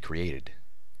already created.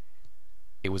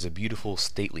 It was a beautiful,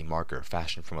 stately marker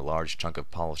fashioned from a large chunk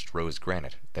of polished rose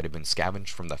granite that had been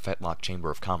scavenged from the Fetlock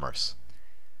Chamber of Commerce.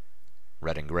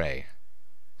 Red and gray,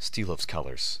 Steelhoof's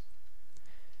colors.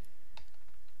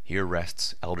 Here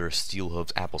rests Elder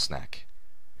Steelhoof's Applesnack,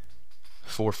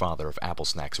 forefather of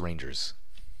Applesnack's Rangers,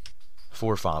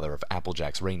 forefather of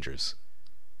Applejack's Rangers,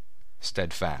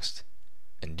 steadfast,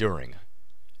 enduring,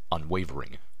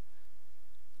 unwavering,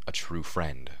 a true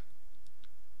friend.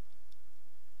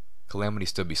 Calamity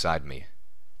stood beside me,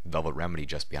 Velvet Remedy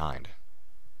just behind.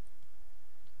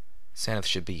 Saneth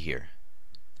should be here,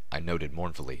 I noted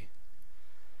mournfully.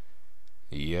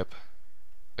 Yep,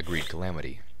 agreed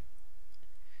Calamity.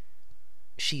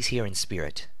 She's here in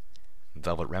spirit,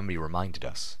 Velvet Remedy reminded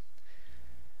us.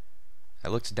 I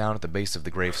looked down at the base of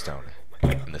the gravestone,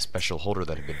 and the special holder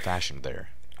that had been fashioned there.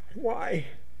 Why?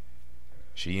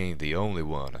 She ain't the only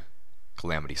one,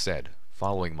 Calamity said,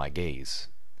 following my gaze.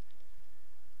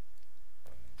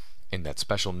 In that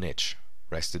special niche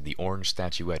rested the orange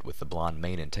statuette with the blonde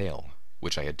mane and tail,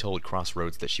 which I had told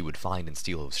Crossroads that she would find in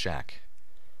Steelhoof's shack.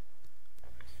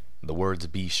 The words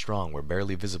 "Be strong" were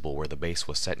barely visible where the base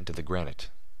was set into the granite.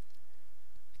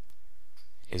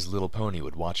 His little pony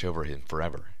would watch over him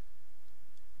forever.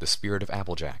 The spirit of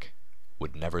Applejack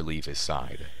would never leave his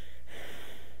side.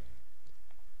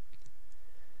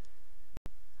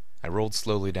 I rolled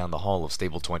slowly down the hall of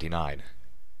Stable 29,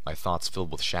 my thoughts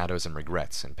filled with shadows and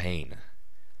regrets and pain.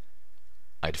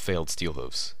 I'd failed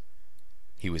Steelhooves.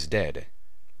 He was dead,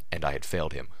 and I had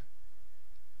failed him.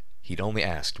 He'd only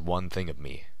asked one thing of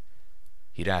me.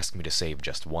 He'd asked me to save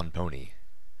just one pony.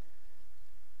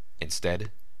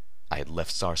 Instead, I had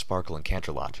left Star Sparkle in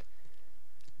Canterlot,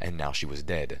 and now she was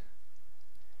dead.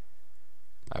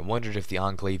 I wondered if the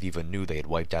Enclave even knew they had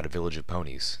wiped out a village of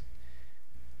ponies.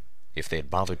 If they had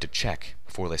bothered to check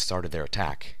before they started their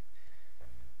attack.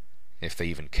 If they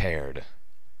even cared.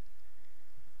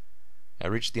 I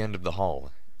reached the end of the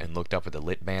hall and looked up at the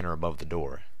lit banner above the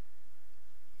door.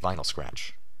 Vinyl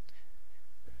scratch.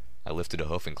 I lifted a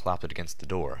hoof and clapped it against the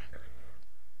door.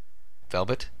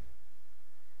 "Velvet?"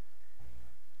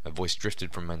 A voice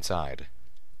drifted from inside.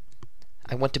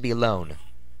 I want to be alone.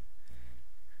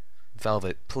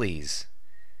 "Velvet, please."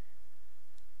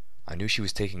 I knew she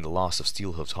was taking the loss of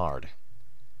Steelhooves hard,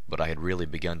 but I had really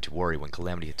begun to worry when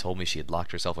Calamity had told me she had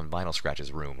locked herself in Vinyl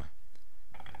Scratch's room.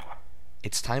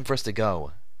 It's time for us to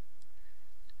go.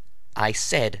 I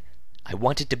said I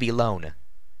wanted to be alone.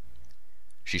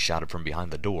 She shouted from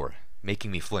behind the door,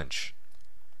 making me flinch.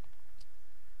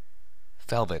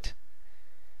 Velvet.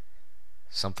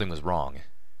 Something was wrong.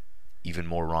 Even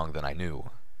more wrong than I knew.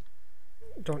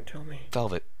 Don't tell me.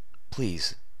 Velvet,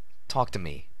 please, talk to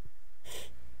me.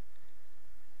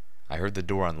 I heard the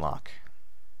door unlock.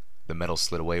 The metal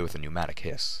slid away with a pneumatic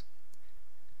hiss.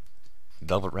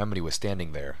 Velvet Remedy was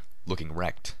standing there, looking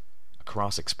wrecked, a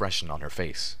cross expression on her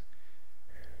face.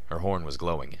 Her horn was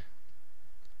glowing.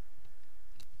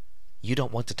 You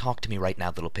don't want to talk to me right now,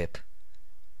 little Pip.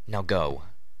 Now go.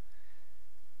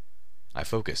 I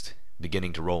focused,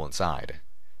 beginning to roll inside.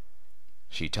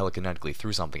 She telekinetically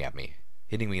threw something at me,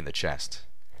 hitting me in the chest.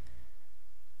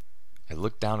 I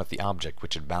looked down at the object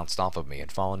which had bounced off of me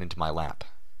and fallen into my lap.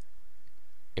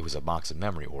 It was a box of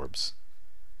memory orbs.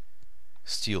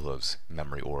 Steelhooves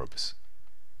memory orbs.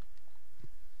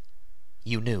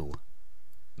 You knew,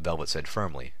 Velvet said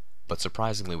firmly, but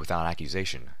surprisingly without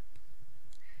accusation.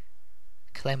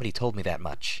 Calamity told me that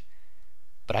much,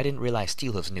 but I didn't realize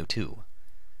Steelhooves knew too.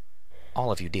 All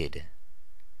of you did.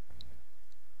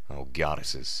 Oh,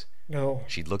 goddesses. No.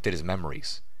 She'd looked at his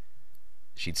memories.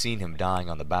 She'd seen him dying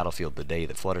on the battlefield the day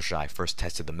that Fluttershy first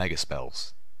tested the mega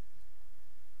spells.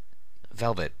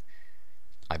 Velvet,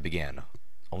 I began,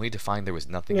 only to find there was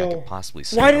nothing I could possibly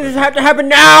say. Why did this have to happen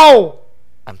now?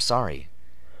 I'm sorry.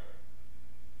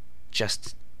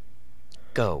 Just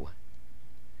go.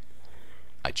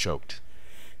 I choked.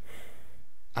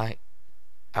 I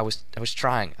was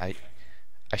trying. I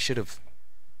should have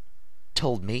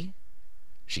told me?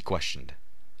 She questioned,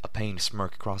 a pained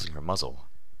smirk crossing her muzzle.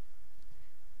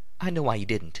 I know why you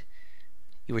didn't.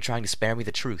 You were trying to spare me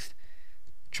the truth.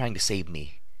 Trying to save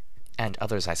me. And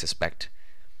others, I suspect.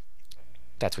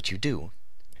 That's what you do,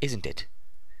 isn't it?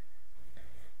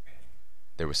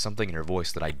 There was something in her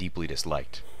voice that I deeply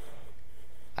disliked.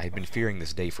 I had been fearing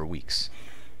this day for weeks,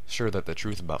 sure that the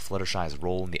truth about Fluttershy's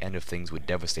role in the end of things would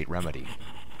devastate Remedy.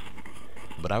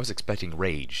 But I was expecting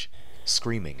rage,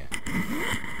 screaming.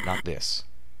 Not this.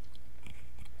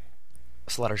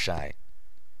 Fluttershy,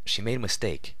 she made a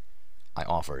mistake, I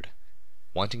offered,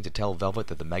 wanting to tell Velvet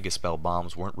that the Megaspell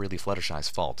bombs weren't really Fluttershy's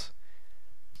fault.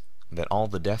 That all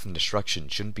the death and destruction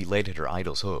shouldn't be laid at her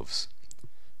idol's hooves.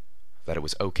 That it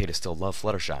was okay to still love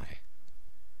Fluttershy.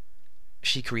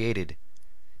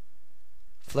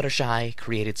 Fluttershy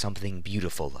created something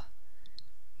beautiful.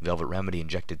 Velvet Remedy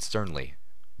injected sternly,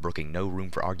 brooking no room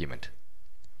for argument.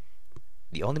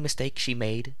 The only mistake she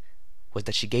made was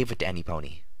that she gave it to any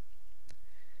pony.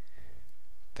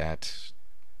 That...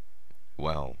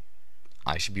 well,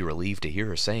 I should be relieved to hear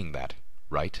her saying that,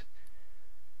 right?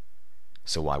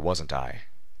 So why wasn't I?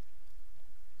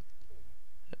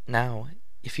 Now,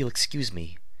 if you'll excuse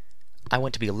me, I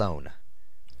want to be alone,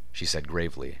 she said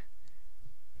gravely.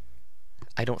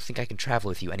 I don't think I can travel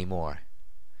with you anymore.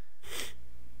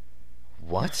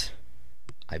 What?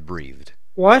 I breathed.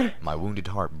 What? My wounded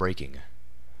heart breaking.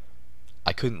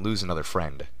 I couldn't lose another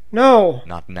friend. No.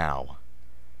 Not now.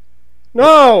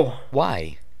 No.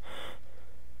 Why?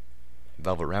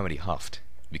 Velvet Remedy huffed,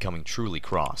 becoming truly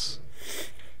cross.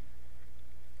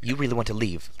 You really want to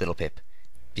leave, little Pip,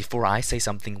 before I say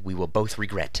something we will both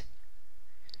regret.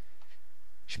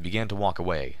 She began to walk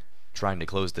away, trying to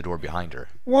close the door behind her.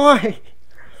 Why?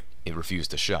 It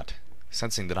refused to shut,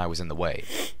 sensing that I was in the way.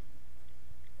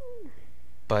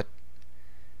 But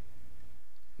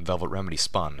Velvet Remedy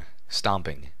spun,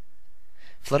 stomping.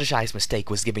 Fluttershy's mistake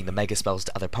was giving the mega spells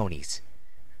to other ponies.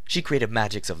 She created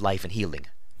magics of life and healing.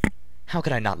 How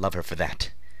could I not love her for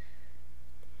that?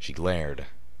 She glared.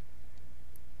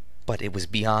 But it was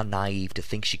beyond naive to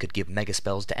think she could give mega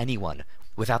spells to anyone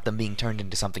without them being turned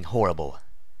into something horrible.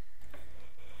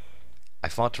 I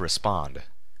fought to respond,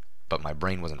 but my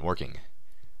brain wasn't working.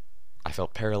 I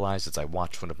felt paralyzed as I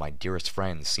watched one of my dearest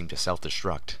friends seem to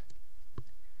self-destruct.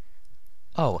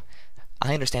 Oh,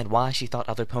 I understand why she thought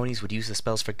other ponies would use the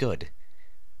spells for good.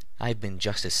 I've been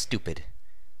just as stupid.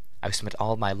 I've spent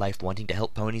all my life wanting to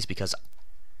help ponies because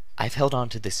I've held on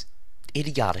to this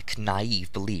idiotic,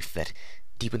 naive belief that,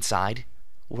 deep inside,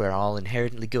 we're all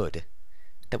inherently good,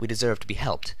 that we deserve to be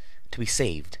helped, to be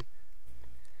saved.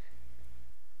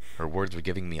 Her words were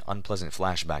giving me unpleasant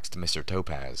flashbacks to Mr.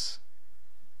 Topaz.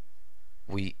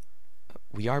 We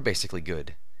are basically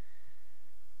good.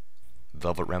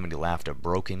 Velvet Remedy laughed a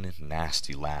broken,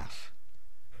 nasty laugh.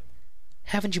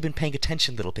 Haven't you been paying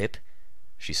attention, little Pip?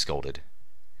 She scolded.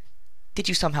 Did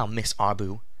you somehow miss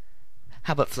Arbu?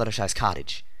 How about Fluttershy's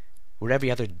cottage? Or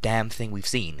every other damn thing we've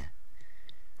seen?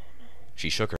 She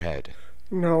shook her head.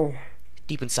 No.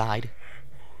 Deep inside,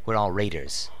 we're all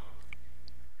raiders.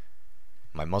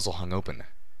 My muzzle hung open.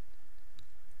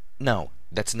 No,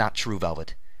 that's not true,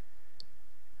 Velvet.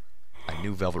 I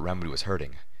knew Velvet Remedy was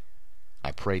hurting.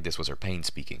 I prayed this was her pain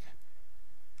speaking.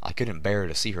 I couldn't bear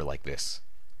to see her like this.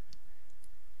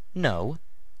 No,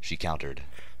 she countered.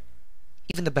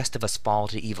 Even the best of us fall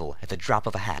to evil at the drop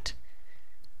of a hat.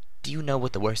 Do you know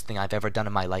what the worst thing I've ever done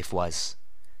in my life was?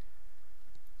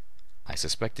 I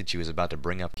suspected she was about to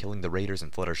bring up killing the raiders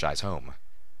in Fluttershy's home,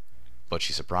 but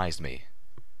she surprised me.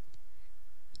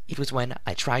 It was when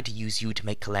I tried to use you to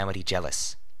make Calamity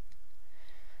jealous.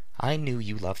 I knew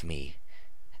you loved me,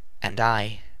 and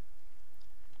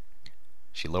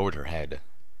She lowered her head.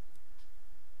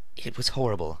 It was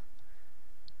horrible.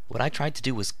 What I tried to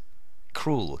do was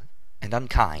cruel and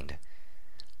unkind.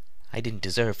 I didn't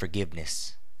deserve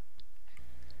forgiveness.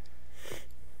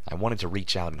 I wanted to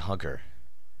reach out and hug her,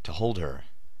 to hold her.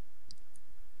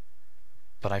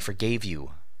 But I forgave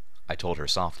you, I told her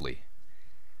softly.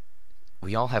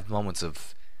 We all have moments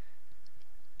of...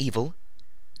 Evil?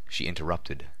 She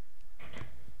interrupted.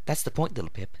 That's the point,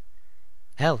 little Pip.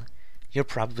 Hell, you're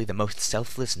probably the most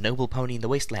selfless, noble pony in the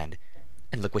wasteland,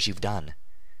 and look what you've done.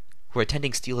 We're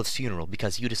attending Steelhoof's funeral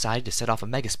because you decided to set off a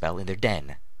megaspell in their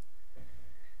den.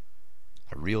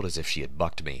 I reeled as if she had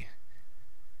bucked me.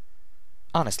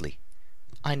 Honestly,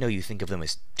 I know you think of them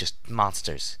as just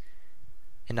monsters,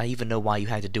 and I even know why you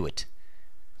had to do it.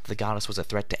 The goddess was a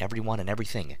threat to everyone and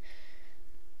everything.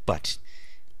 But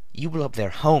you blew up their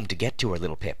home to get to her,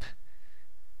 little Pip.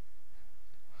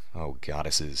 Oh,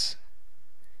 goddesses.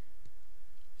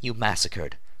 You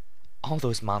massacred all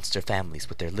those monster families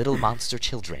with their little monster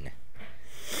children.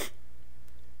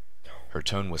 Her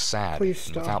tone was sad Please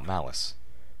and stop. without malice,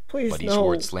 Please, but each no.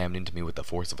 word slammed into me with the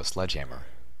force of a sledgehammer.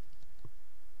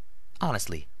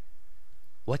 Honestly,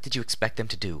 what did you expect them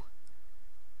to do?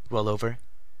 Roll over?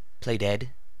 Play dead?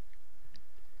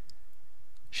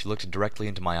 She looked directly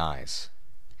into my eyes.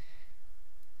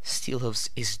 Steelhoofs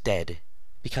is dead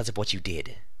because of what you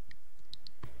did.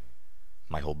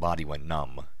 My whole body went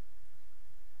numb.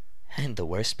 And the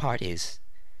worst part is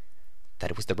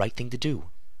that it was the right thing to do.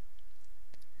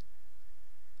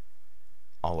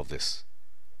 All of this.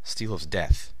 Steelhoof's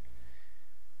death.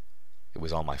 It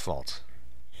was all my fault.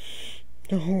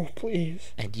 No,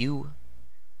 please. And you're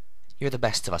the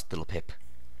best of us, little Pip.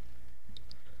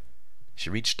 She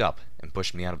reached up and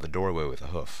pushed me out of the doorway with a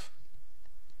hoof.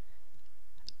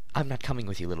 I'm not coming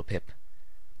with you, little Pip.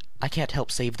 I can't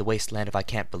help save the wasteland if I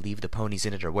can't believe the ponies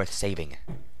in it are worth saving.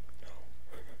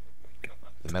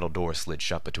 The metal door slid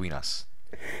shut between us.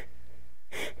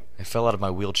 I fell out of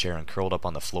my wheelchair and curled up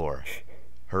on the floor,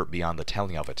 hurt beyond the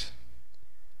telling of it.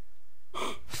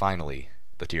 Finally,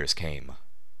 the tears came,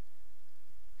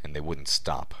 and they wouldn't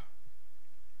stop.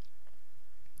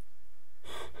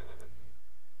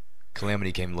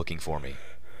 Calamity came looking for me.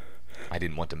 I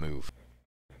didn't want to move.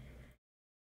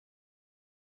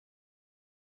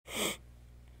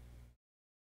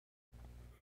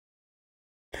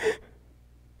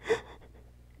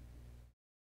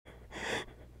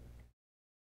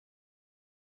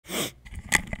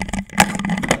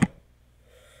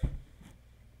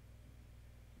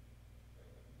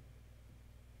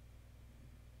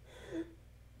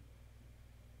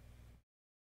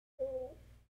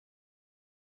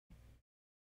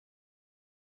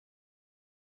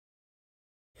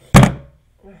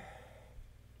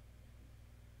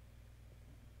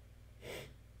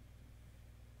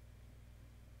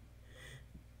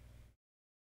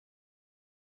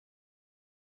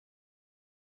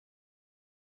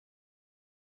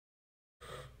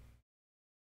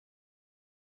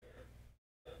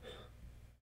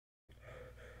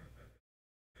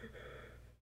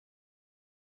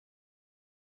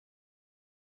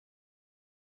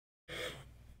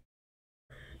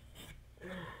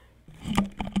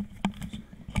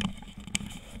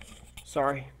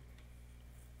 Sorry.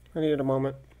 I needed a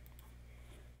moment.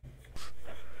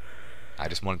 I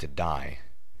just wanted to die.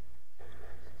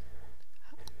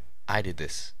 I did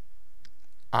this.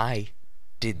 I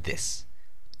did this.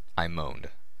 I moaned,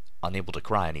 unable to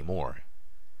cry anymore.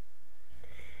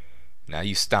 Now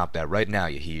you stop that right now,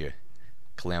 you hear?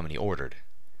 Calamity ordered.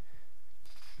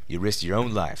 You risked your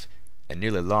own life and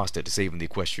nearly lost it to saving the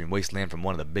Equestrian wasteland from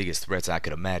one of the biggest threats I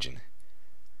could imagine.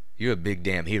 You're a big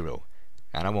damn hero,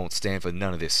 and I won't stand for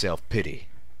none of this self-pity.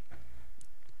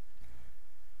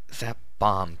 That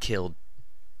bomb killed...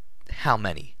 how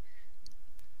many?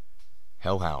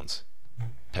 Hellhounds.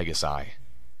 Pegasi.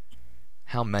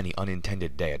 How many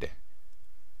unintended dead?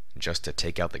 Just to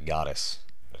take out the goddess.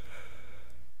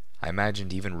 I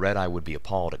imagined even Red Eye would be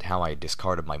appalled at how I had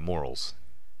discarded my morals.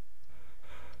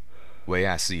 Way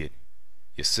I see it,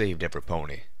 you saved every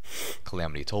pony,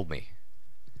 Calamity told me.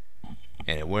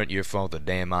 And it weren't your fault the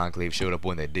damn Enclave showed up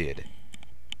when they did.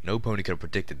 No pony could have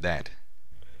predicted that.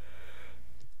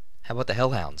 How about the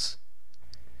Hellhounds?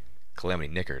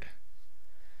 Calamity nickered.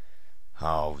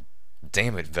 Oh,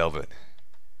 damn it, Velvet.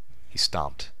 He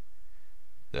stomped.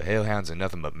 The Hellhounds are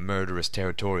nothing but murderous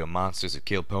territorial monsters who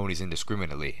kill ponies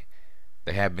indiscriminately.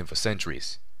 They have been for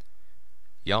centuries.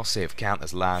 Y'all saved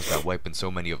countless lives by wiping so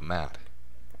many of them out.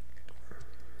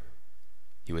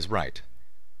 He was right,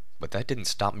 but that didn't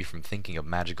stop me from thinking of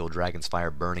magical dragon's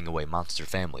fire burning away monster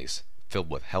families, filled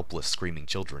with helpless, screaming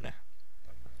children.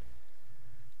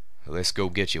 Let's go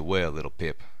get you well, little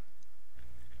Pip.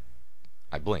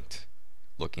 I blinked,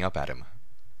 looking up at him.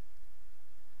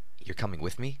 You're coming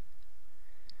with me?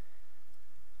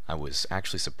 I was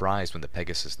actually surprised when the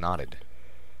Pegasus nodded.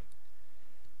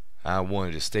 I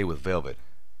wanted to stay with Velvet,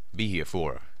 be here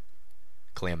for her,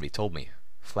 Calamity told me,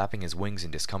 flapping his wings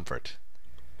in discomfort.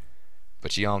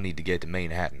 But y'all need to get to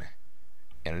Manhattan,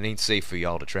 and it ain't safe for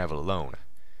y'all to travel alone.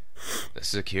 The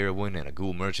sick heroine and a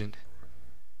ghoul merchant.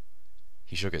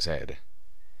 He shook his head.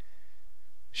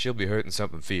 She'll be hurting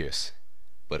something fierce,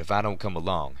 but if I don't come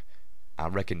along, I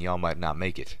reckon y'all might not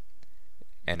make it,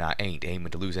 and I ain't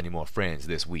aiming to lose any more friends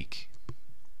this week.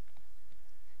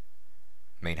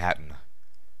 Manhattan.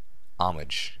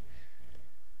 Homage.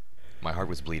 My heart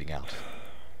was bleeding out.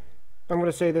 I'm going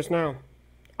to say this now.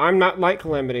 I'm not like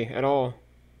Calamity at all.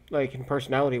 Like, in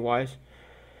personality-wise.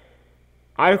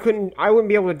 I wouldn't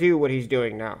be able to do what he's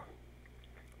doing now.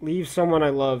 Leave someone I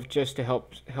love just to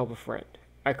help a friend.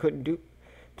 I couldn't do...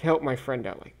 to help my friend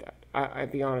out like that. I'll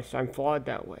be honest, I'm flawed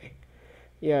that way.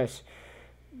 Yes,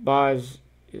 Boz...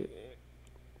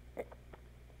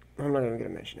 I'm not even going to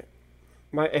mention it.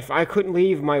 If I couldn't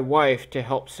leave my wife to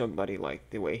help somebody like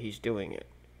the way he's doing it,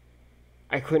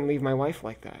 I couldn't leave my wife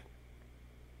like that.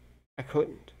 I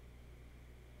couldn't.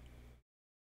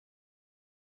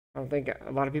 I don't think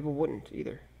a lot of people wouldn't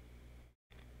either.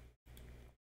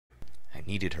 I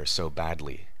needed her so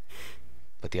badly,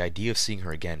 but the idea of seeing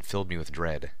her again filled me with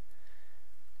dread.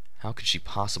 How could she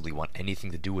possibly want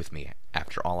anything to do with me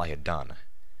after all I had done?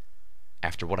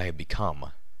 After what I had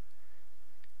become?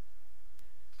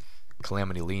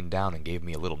 Calamity leaned down and gave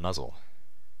me a little nuzzle.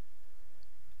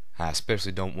 I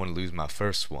especially don't want to lose my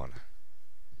first one.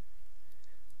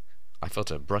 I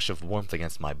felt a brush of warmth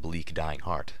against my bleak, dying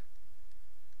heart.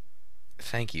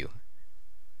 Thank you.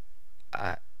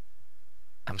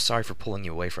 I'm sorry for pulling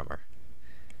you away from her.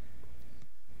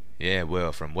 Yeah,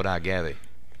 well, from what I gather,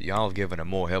 y'all have given her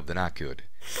more help than I could.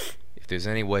 If there's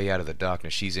any way out of the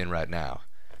darkness she's in right now,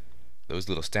 those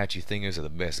little statue thingers are the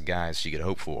best guys she could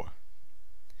hope for.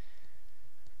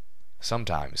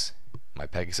 Sometimes, my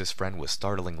Pegasus friend was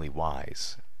startlingly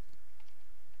wise.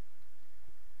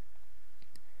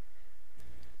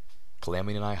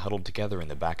 Calamity and I huddled together in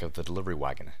the back of the delivery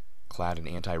wagon, clad in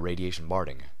anti-radiation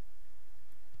barding.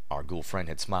 Our ghoul friend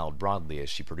had smiled broadly as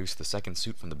she produced the second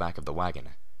suit from the back of the wagon,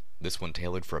 this one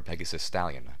tailored for a Pegasus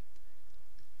stallion.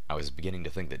 I was beginning to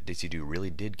think that Ditsy-Doo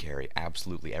really did carry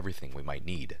absolutely everything we might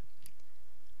need.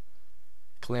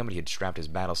 Calamity had strapped his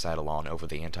battle saddle on over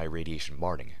the anti-radiation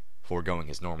barding, foregoing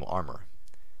his normal armor.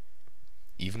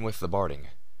 Even with the barding,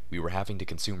 we were having to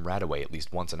consume Radaway at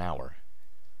least once an hour.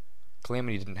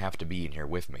 Calamity didn't have to be in here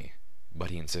with me,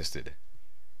 but he insisted.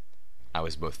 I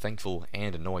was both thankful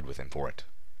and annoyed with him for it.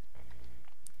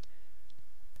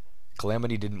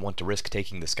 Calamity didn't want to risk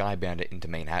taking the Sky Bandit into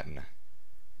Manhattan.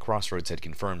 Crossroads had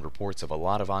confirmed reports of a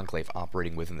lot of Enclave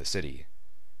operating within the city.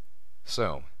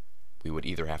 So, we would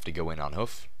either have to go in on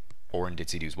hoof, or in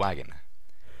Ditsy-Doo's wagon.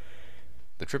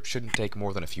 The trip shouldn't take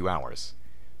more than a few hours.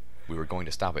 We were going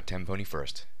to stop at Tempony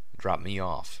first, drop me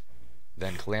off.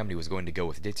 Then Calamity was going to go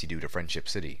with Ditsy-Doo to Friendship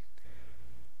City.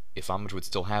 If Homage would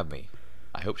still have me,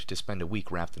 I hoped to spend a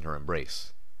week wrapped in her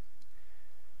embrace.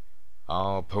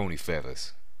 "All pony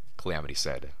feathers," Calamity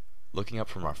said, looking up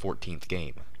from our 14th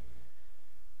game.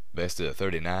 "Best of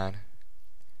 39?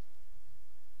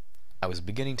 I was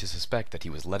beginning to suspect that he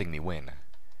was letting me win.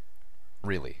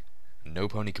 Really, no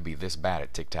pony could be this bad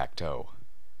at tic-tac-toe.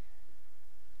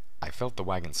 I felt the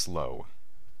wagon slow.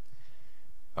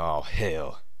 "Oh,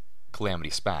 hell," Calamity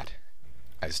spat,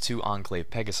 as 2 Enclave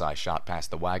Pegasi shot past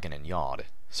the wagon and yawed,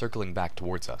 circling back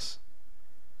towards us.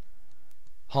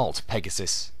 "Halt,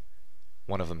 Pegasus!"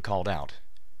 one of them called out,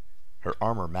 her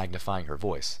armor magnifying her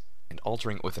voice and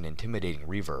altering it with an intimidating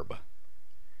reverb.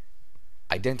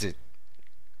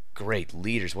 Great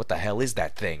leaders, what the hell is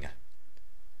that thing?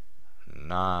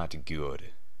 Not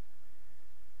good.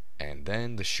 And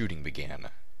then the shooting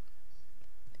began.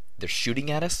 "They're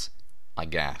shooting at us?" I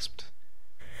gasped.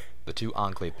 The 2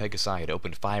 Enclave Pegasi had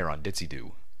opened fire on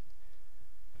Ditsy-Doo.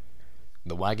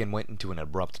 The wagon went into an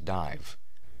abrupt dive.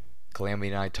 Calamity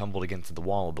and I tumbled against the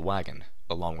wall of the wagon,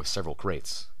 along with several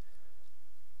crates.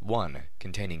 One,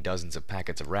 containing dozens of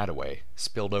packets of Radaway,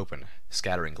 spilled open,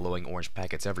 scattering glowing orange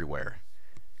packets everywhere.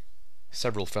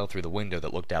 Several fell through the window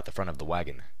that looked out the front of the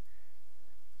wagon.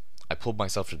 I pulled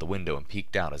myself to the window and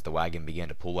peeked out as the wagon began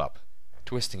to pull up,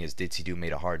 twisting as Ditsy-Doo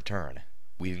made a hard turn,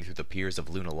 weaving through the piers of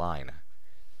Luna Line.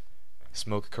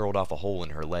 Smoke curled off a hole in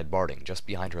her lead barding just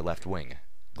behind her left wing,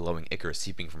 glowing ichor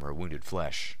seeping from her wounded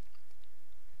flesh.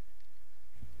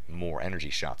 More energy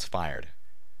shots fired.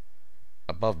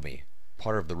 Above me,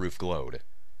 part of the roof glowed,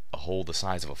 a hole the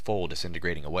size of a foal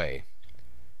disintegrating away.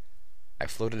 I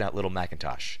floated out Little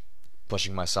Macintosh,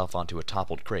 pushing myself onto a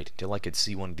toppled crate until I could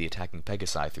see one of the attacking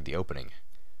Pegasi through the opening.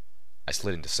 I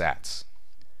slid into Sats.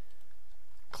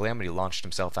 Calamity launched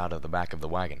himself out of the back of the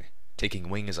wagon, taking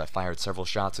wing as I fired several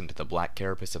shots into the black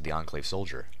carapace of the Enclave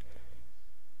soldier.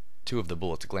 2 of the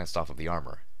bullets glanced off of the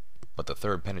armor, but the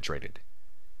 3rd penetrated.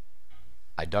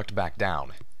 I ducked back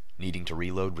down, needing to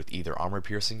reload with either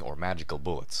armor-piercing or magical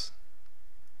bullets.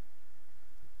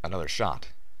 Another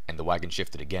shot, and the wagon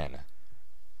shifted again,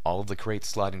 all of the crates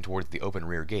sliding towards the open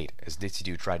rear gate as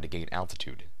Ditsy-Doo tried to gain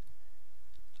altitude.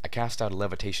 I cast out a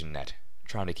levitation net,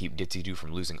 trying to keep Ditsy-Doo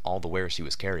from losing all the wares she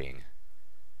was carrying.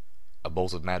 A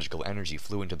bolt of magical energy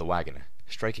flew into the wagon,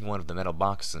 striking one of the metal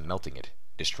boxes and melting it,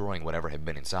 destroying whatever had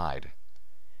been inside.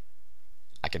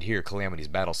 I could hear Calamity's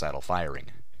battle saddle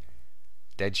firing.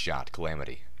 Dead shot,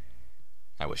 Calamity.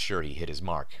 I was sure he hit his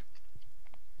mark.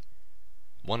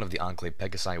 One of the Enclave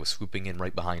Pegasi was swooping in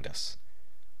right behind us.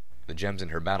 The gems in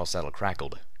her battle saddle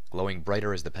crackled, glowing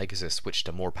brighter as the Pegasus switched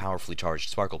to more powerfully charged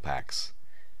sparkle packs.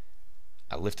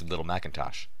 I lifted Little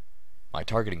Macintosh, my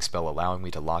targeting spell allowing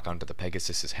me to lock onto the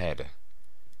Pegasus's head.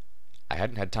 I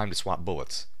hadn't had time to swap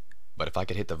bullets, but if I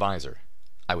could hit the visor,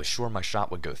 I was sure my shot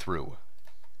would go through.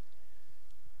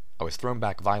 I was thrown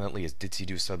back violently as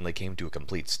Ditsy-Doo suddenly came to a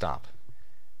complete stop.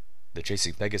 The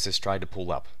chasing Pegasus tried to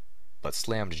pull up, but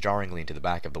slammed jarringly into the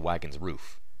back of the wagon's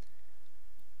roof.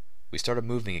 We started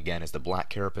moving again as the black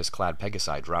carapace-clad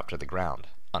Pegasi dropped to the ground,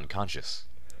 unconscious.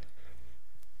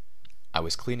 I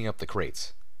was cleaning up the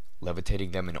crates,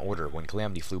 levitating them in order when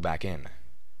Calamity flew back in.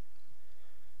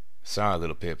 "Sorry,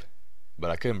 little Pip,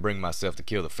 but I couldn't bring myself to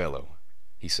kill the fellow,"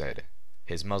 he said,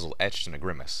 his muzzle etched in a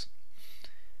grimace.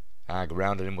 "I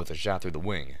grounded him with a shot through the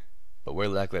wing, but we're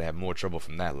likely to have more trouble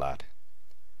from that lot."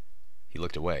 He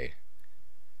looked away.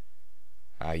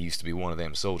 "I used to be one of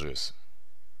them soldiers."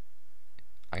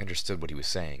 I understood what he was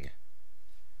saying.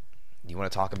 "You want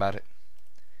to talk about it?"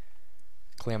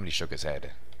 Calamity shook his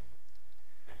head.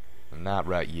 "Not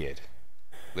right yet.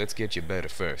 Let's get you better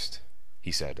first,"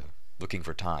 he said, looking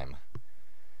for time.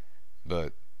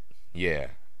 "But,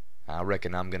 yeah, I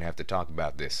reckon I'm gonna have to talk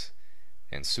about this,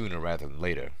 and sooner rather than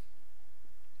later."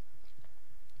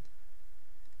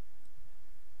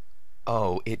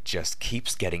 "Oh, it just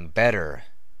keeps getting better,"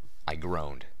 I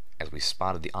groaned, as we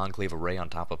spotted the Enclave array on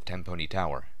top of Tempony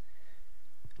Tower.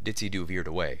 Ditsy-Doo veered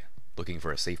away, looking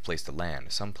for a safe place to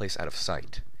land, someplace out of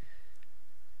sight.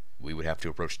 We would have to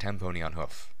approach Tempony on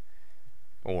hoof.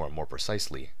 Or, more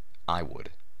precisely, I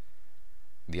would.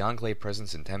 The Enclave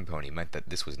presence in Tempony meant that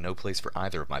this was no place for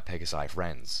either of my Pegasi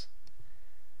friends.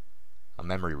 A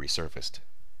memory resurfaced.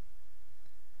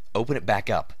 "Open it back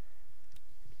up!"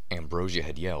 Ambrosia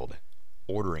had yelled,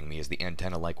 ordering me as the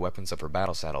antenna-like weapons of her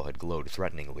battle saddle had glowed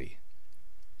threateningly.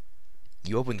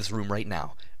 "You open this room right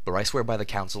now, or I swear by the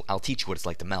council I'll teach you what it's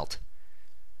like to melt."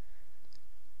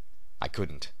 I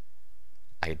couldn't.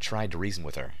 I had tried to reason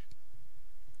with her.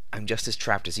 "I'm just as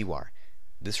trapped as you are.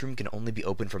 This room can only be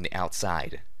opened from the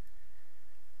outside."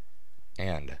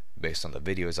 And, based on the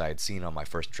videos I had seen on my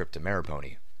first trip to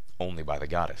Maripony, only by the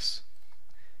goddess.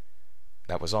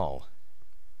 That was all.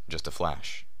 Just a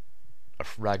flash. a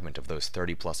fragment of those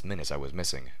 30-plus minutes I was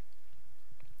missing.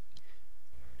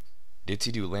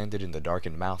 Ditsy-Doo landed in the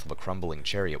darkened mouth of a crumbling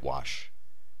chariot wash.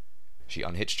 She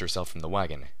unhitched herself from the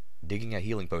wagon, digging a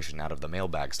healing potion out of the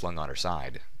mailbag slung on her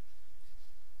side.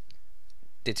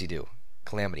 Ditsy-Doo,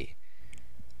 Calamity,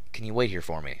 can you wait here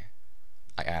for me?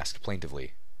 I asked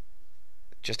plaintively.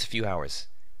 Just a few hours,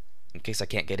 in case I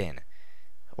can't get in,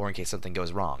 or in case something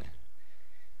goes wrong.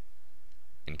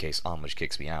 In case Homage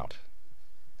kicks me out.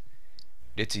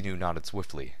 Ditsy-Doo nodded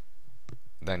swiftly,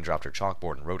 then dropped her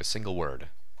chalkboard and wrote a single word.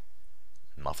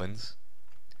 Muffins?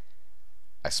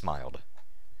 I smiled.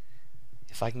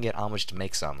 If I can get Homage to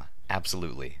make some,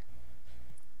 absolutely.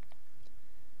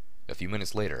 A few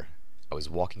minutes later, I was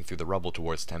walking through the rubble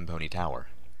towards Tenpony Tower.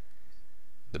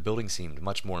 The building seemed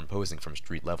much more imposing from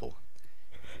street level.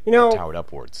 You know, it towered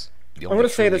upwards. I'm going to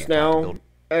say this now,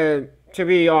 to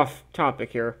be off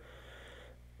topic here.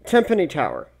 Tenpony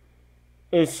Tower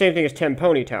is the same thing as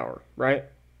Tenpony Tower, right?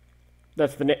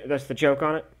 That's the joke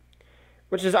on it.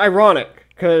 Which is ironic,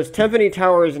 because Tenpony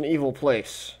Tower is an evil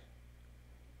place.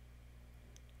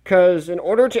 Because in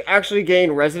order to actually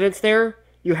gain residence there,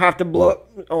 you have to blow up...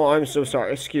 Oh, I'm so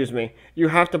sorry. Excuse me. You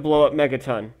have to blow up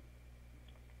Megaton.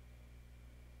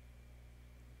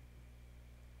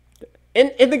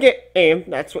 In the game,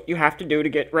 that's what you have to do to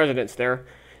get residence there.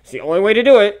 It's the only way to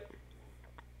do it.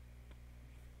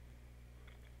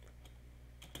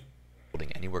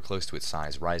 Building anywhere close to its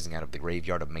size rising out of the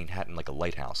graveyard of Manhattan like a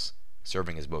lighthouse,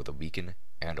 serving as both a beacon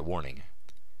and a warning.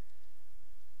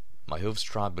 My hooves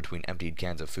trod between emptied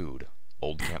cans of food,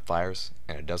 old campfires,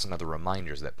 and a dozen other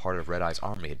reminders that part of Red Eye's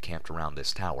army had camped around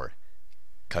this tower,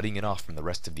 cutting it off from the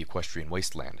rest of the Equestrian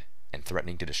wasteland, and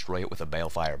threatening to destroy it with a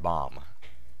balefire bomb.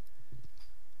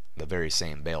 The very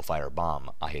same balefire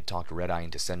bomb I had talked Red Eye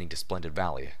into sending to Splendid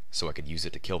Valley so I could use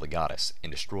it to kill the goddess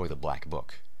and destroy the Black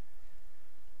Book.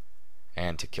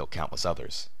 And to kill countless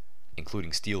others,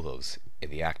 including Steelhooves, in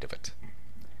the act of it.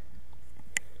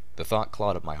 The thought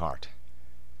clawed at my heart.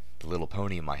 The little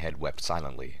pony in my head wept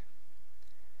silently.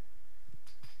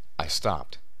 I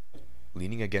stopped,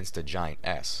 leaning against a giant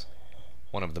S,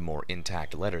 one of the more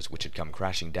intact letters which had come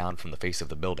crashing down from the face of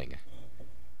the building.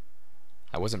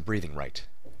 I wasn't breathing right.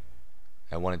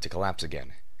 I wanted to collapse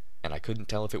again, and I couldn't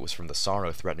tell if it was from the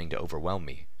sorrow threatening to overwhelm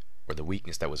me, or the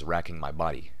weakness that was racking my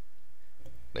body.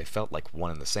 They felt like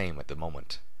one and the same at the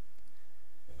moment.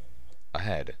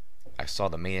 Ahead, I saw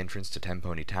the main entrance to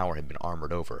Tenpony Tower had been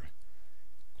armored over.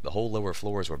 The whole lower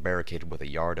floors were barricaded with a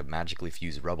yard of magically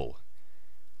fused rubble.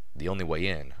 The only way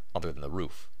in, other than the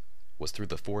roof, was through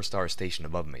the 4-star station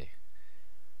above me.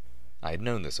 I had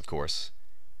known this, of course,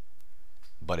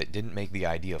 but it didn't make the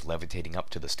idea of levitating up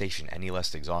to the station any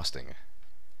less exhausting.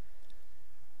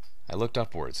 I looked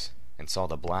upwards, and saw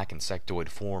the black insectoid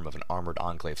form of an armored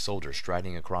Enclave soldier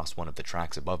striding across one of the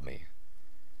tracks above me.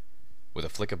 With a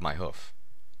flick of my hoof,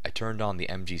 I turned on the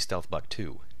MG Stealth Buck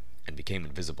 2, and became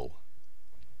invisible.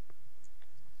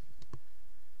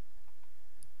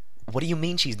 What do you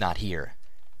mean she's not here?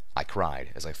 I cried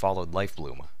as I followed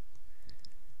Lifebloom.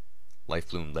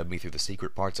 Lifebloom led me through the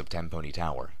secret parts of Tenpony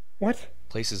Tower. What?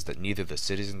 Places that neither the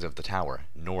citizens of the tower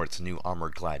nor its new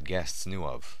armored-clad guests knew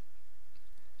of.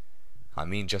 I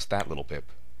mean just that, little Pip,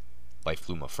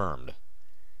 Lifebloom affirmed.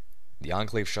 The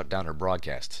Enclave shut down her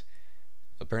broadcast.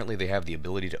 Apparently they have the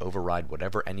ability to override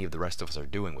whatever any of the rest of us are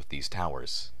doing with these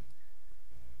towers.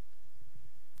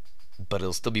 But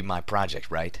it'll still be my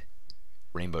project, right?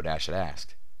 Rainbow Dash had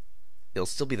asked. It'll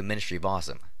still be the Ministry of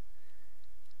Awesome.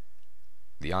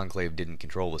 The Enclave didn't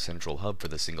control the central hub for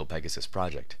the Single Pegasus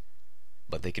project,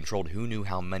 but they controlled who knew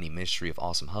how many Ministry of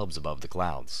Awesome hubs above the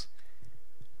clouds.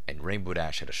 And Rainbow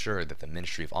Dash had assured that the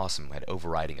Ministry of Awesome had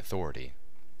overriding authority.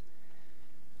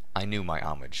 I knew my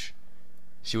Homage.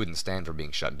 She wouldn't stand for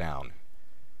being shut down.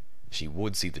 She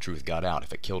would see the truth got out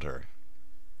if it killed her.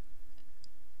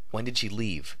 When did she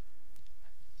leave?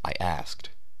 I asked,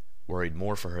 worried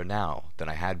more for her now than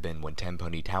I had been when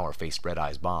Tenpony Tower faced Red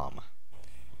Eye's bomb.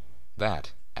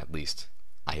 That, at least,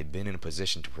 I had been in a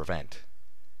position to prevent.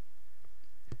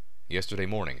 Yesterday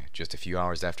morning, just a few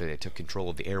hours after they took control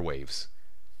of the airwaves,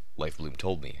 Lifebloom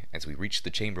told me, as we reached the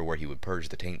chamber where he would purge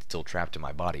the taint still trapped in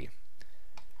my body.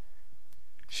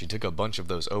 She took a bunch of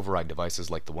those override devices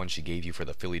like the one she gave you for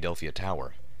the Philadelphia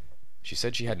Tower. She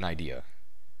said she had an idea.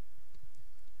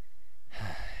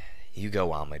 You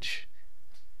go, Homage.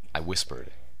 I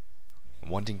whispered,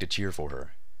 wanting to cheer for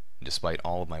her, despite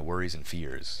all of my worries and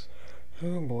fears.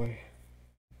 Oh boy.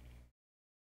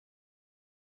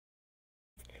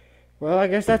 Well, I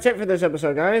guess that's it for this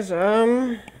episode, guys.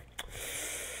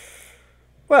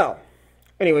 Well,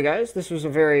 Anyway, guys, this was a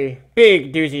very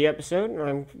big doozy episode, and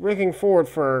I'm looking forward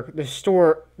for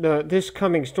this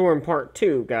coming storm part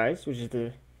 2, guys,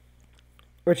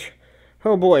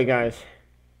 oh boy, guys,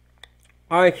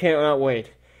 I cannot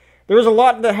wait. There was a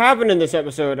lot that happened in this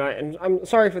episode, and I'm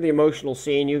sorry for the emotional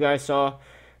scene you guys saw,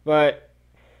 but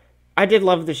I did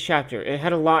love this chapter. It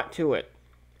had a lot to it.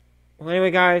 Well, anyway,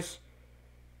 guys,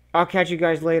 I'll catch you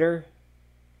guys later,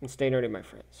 and stay nerdy, my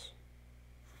friends.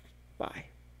 Bye.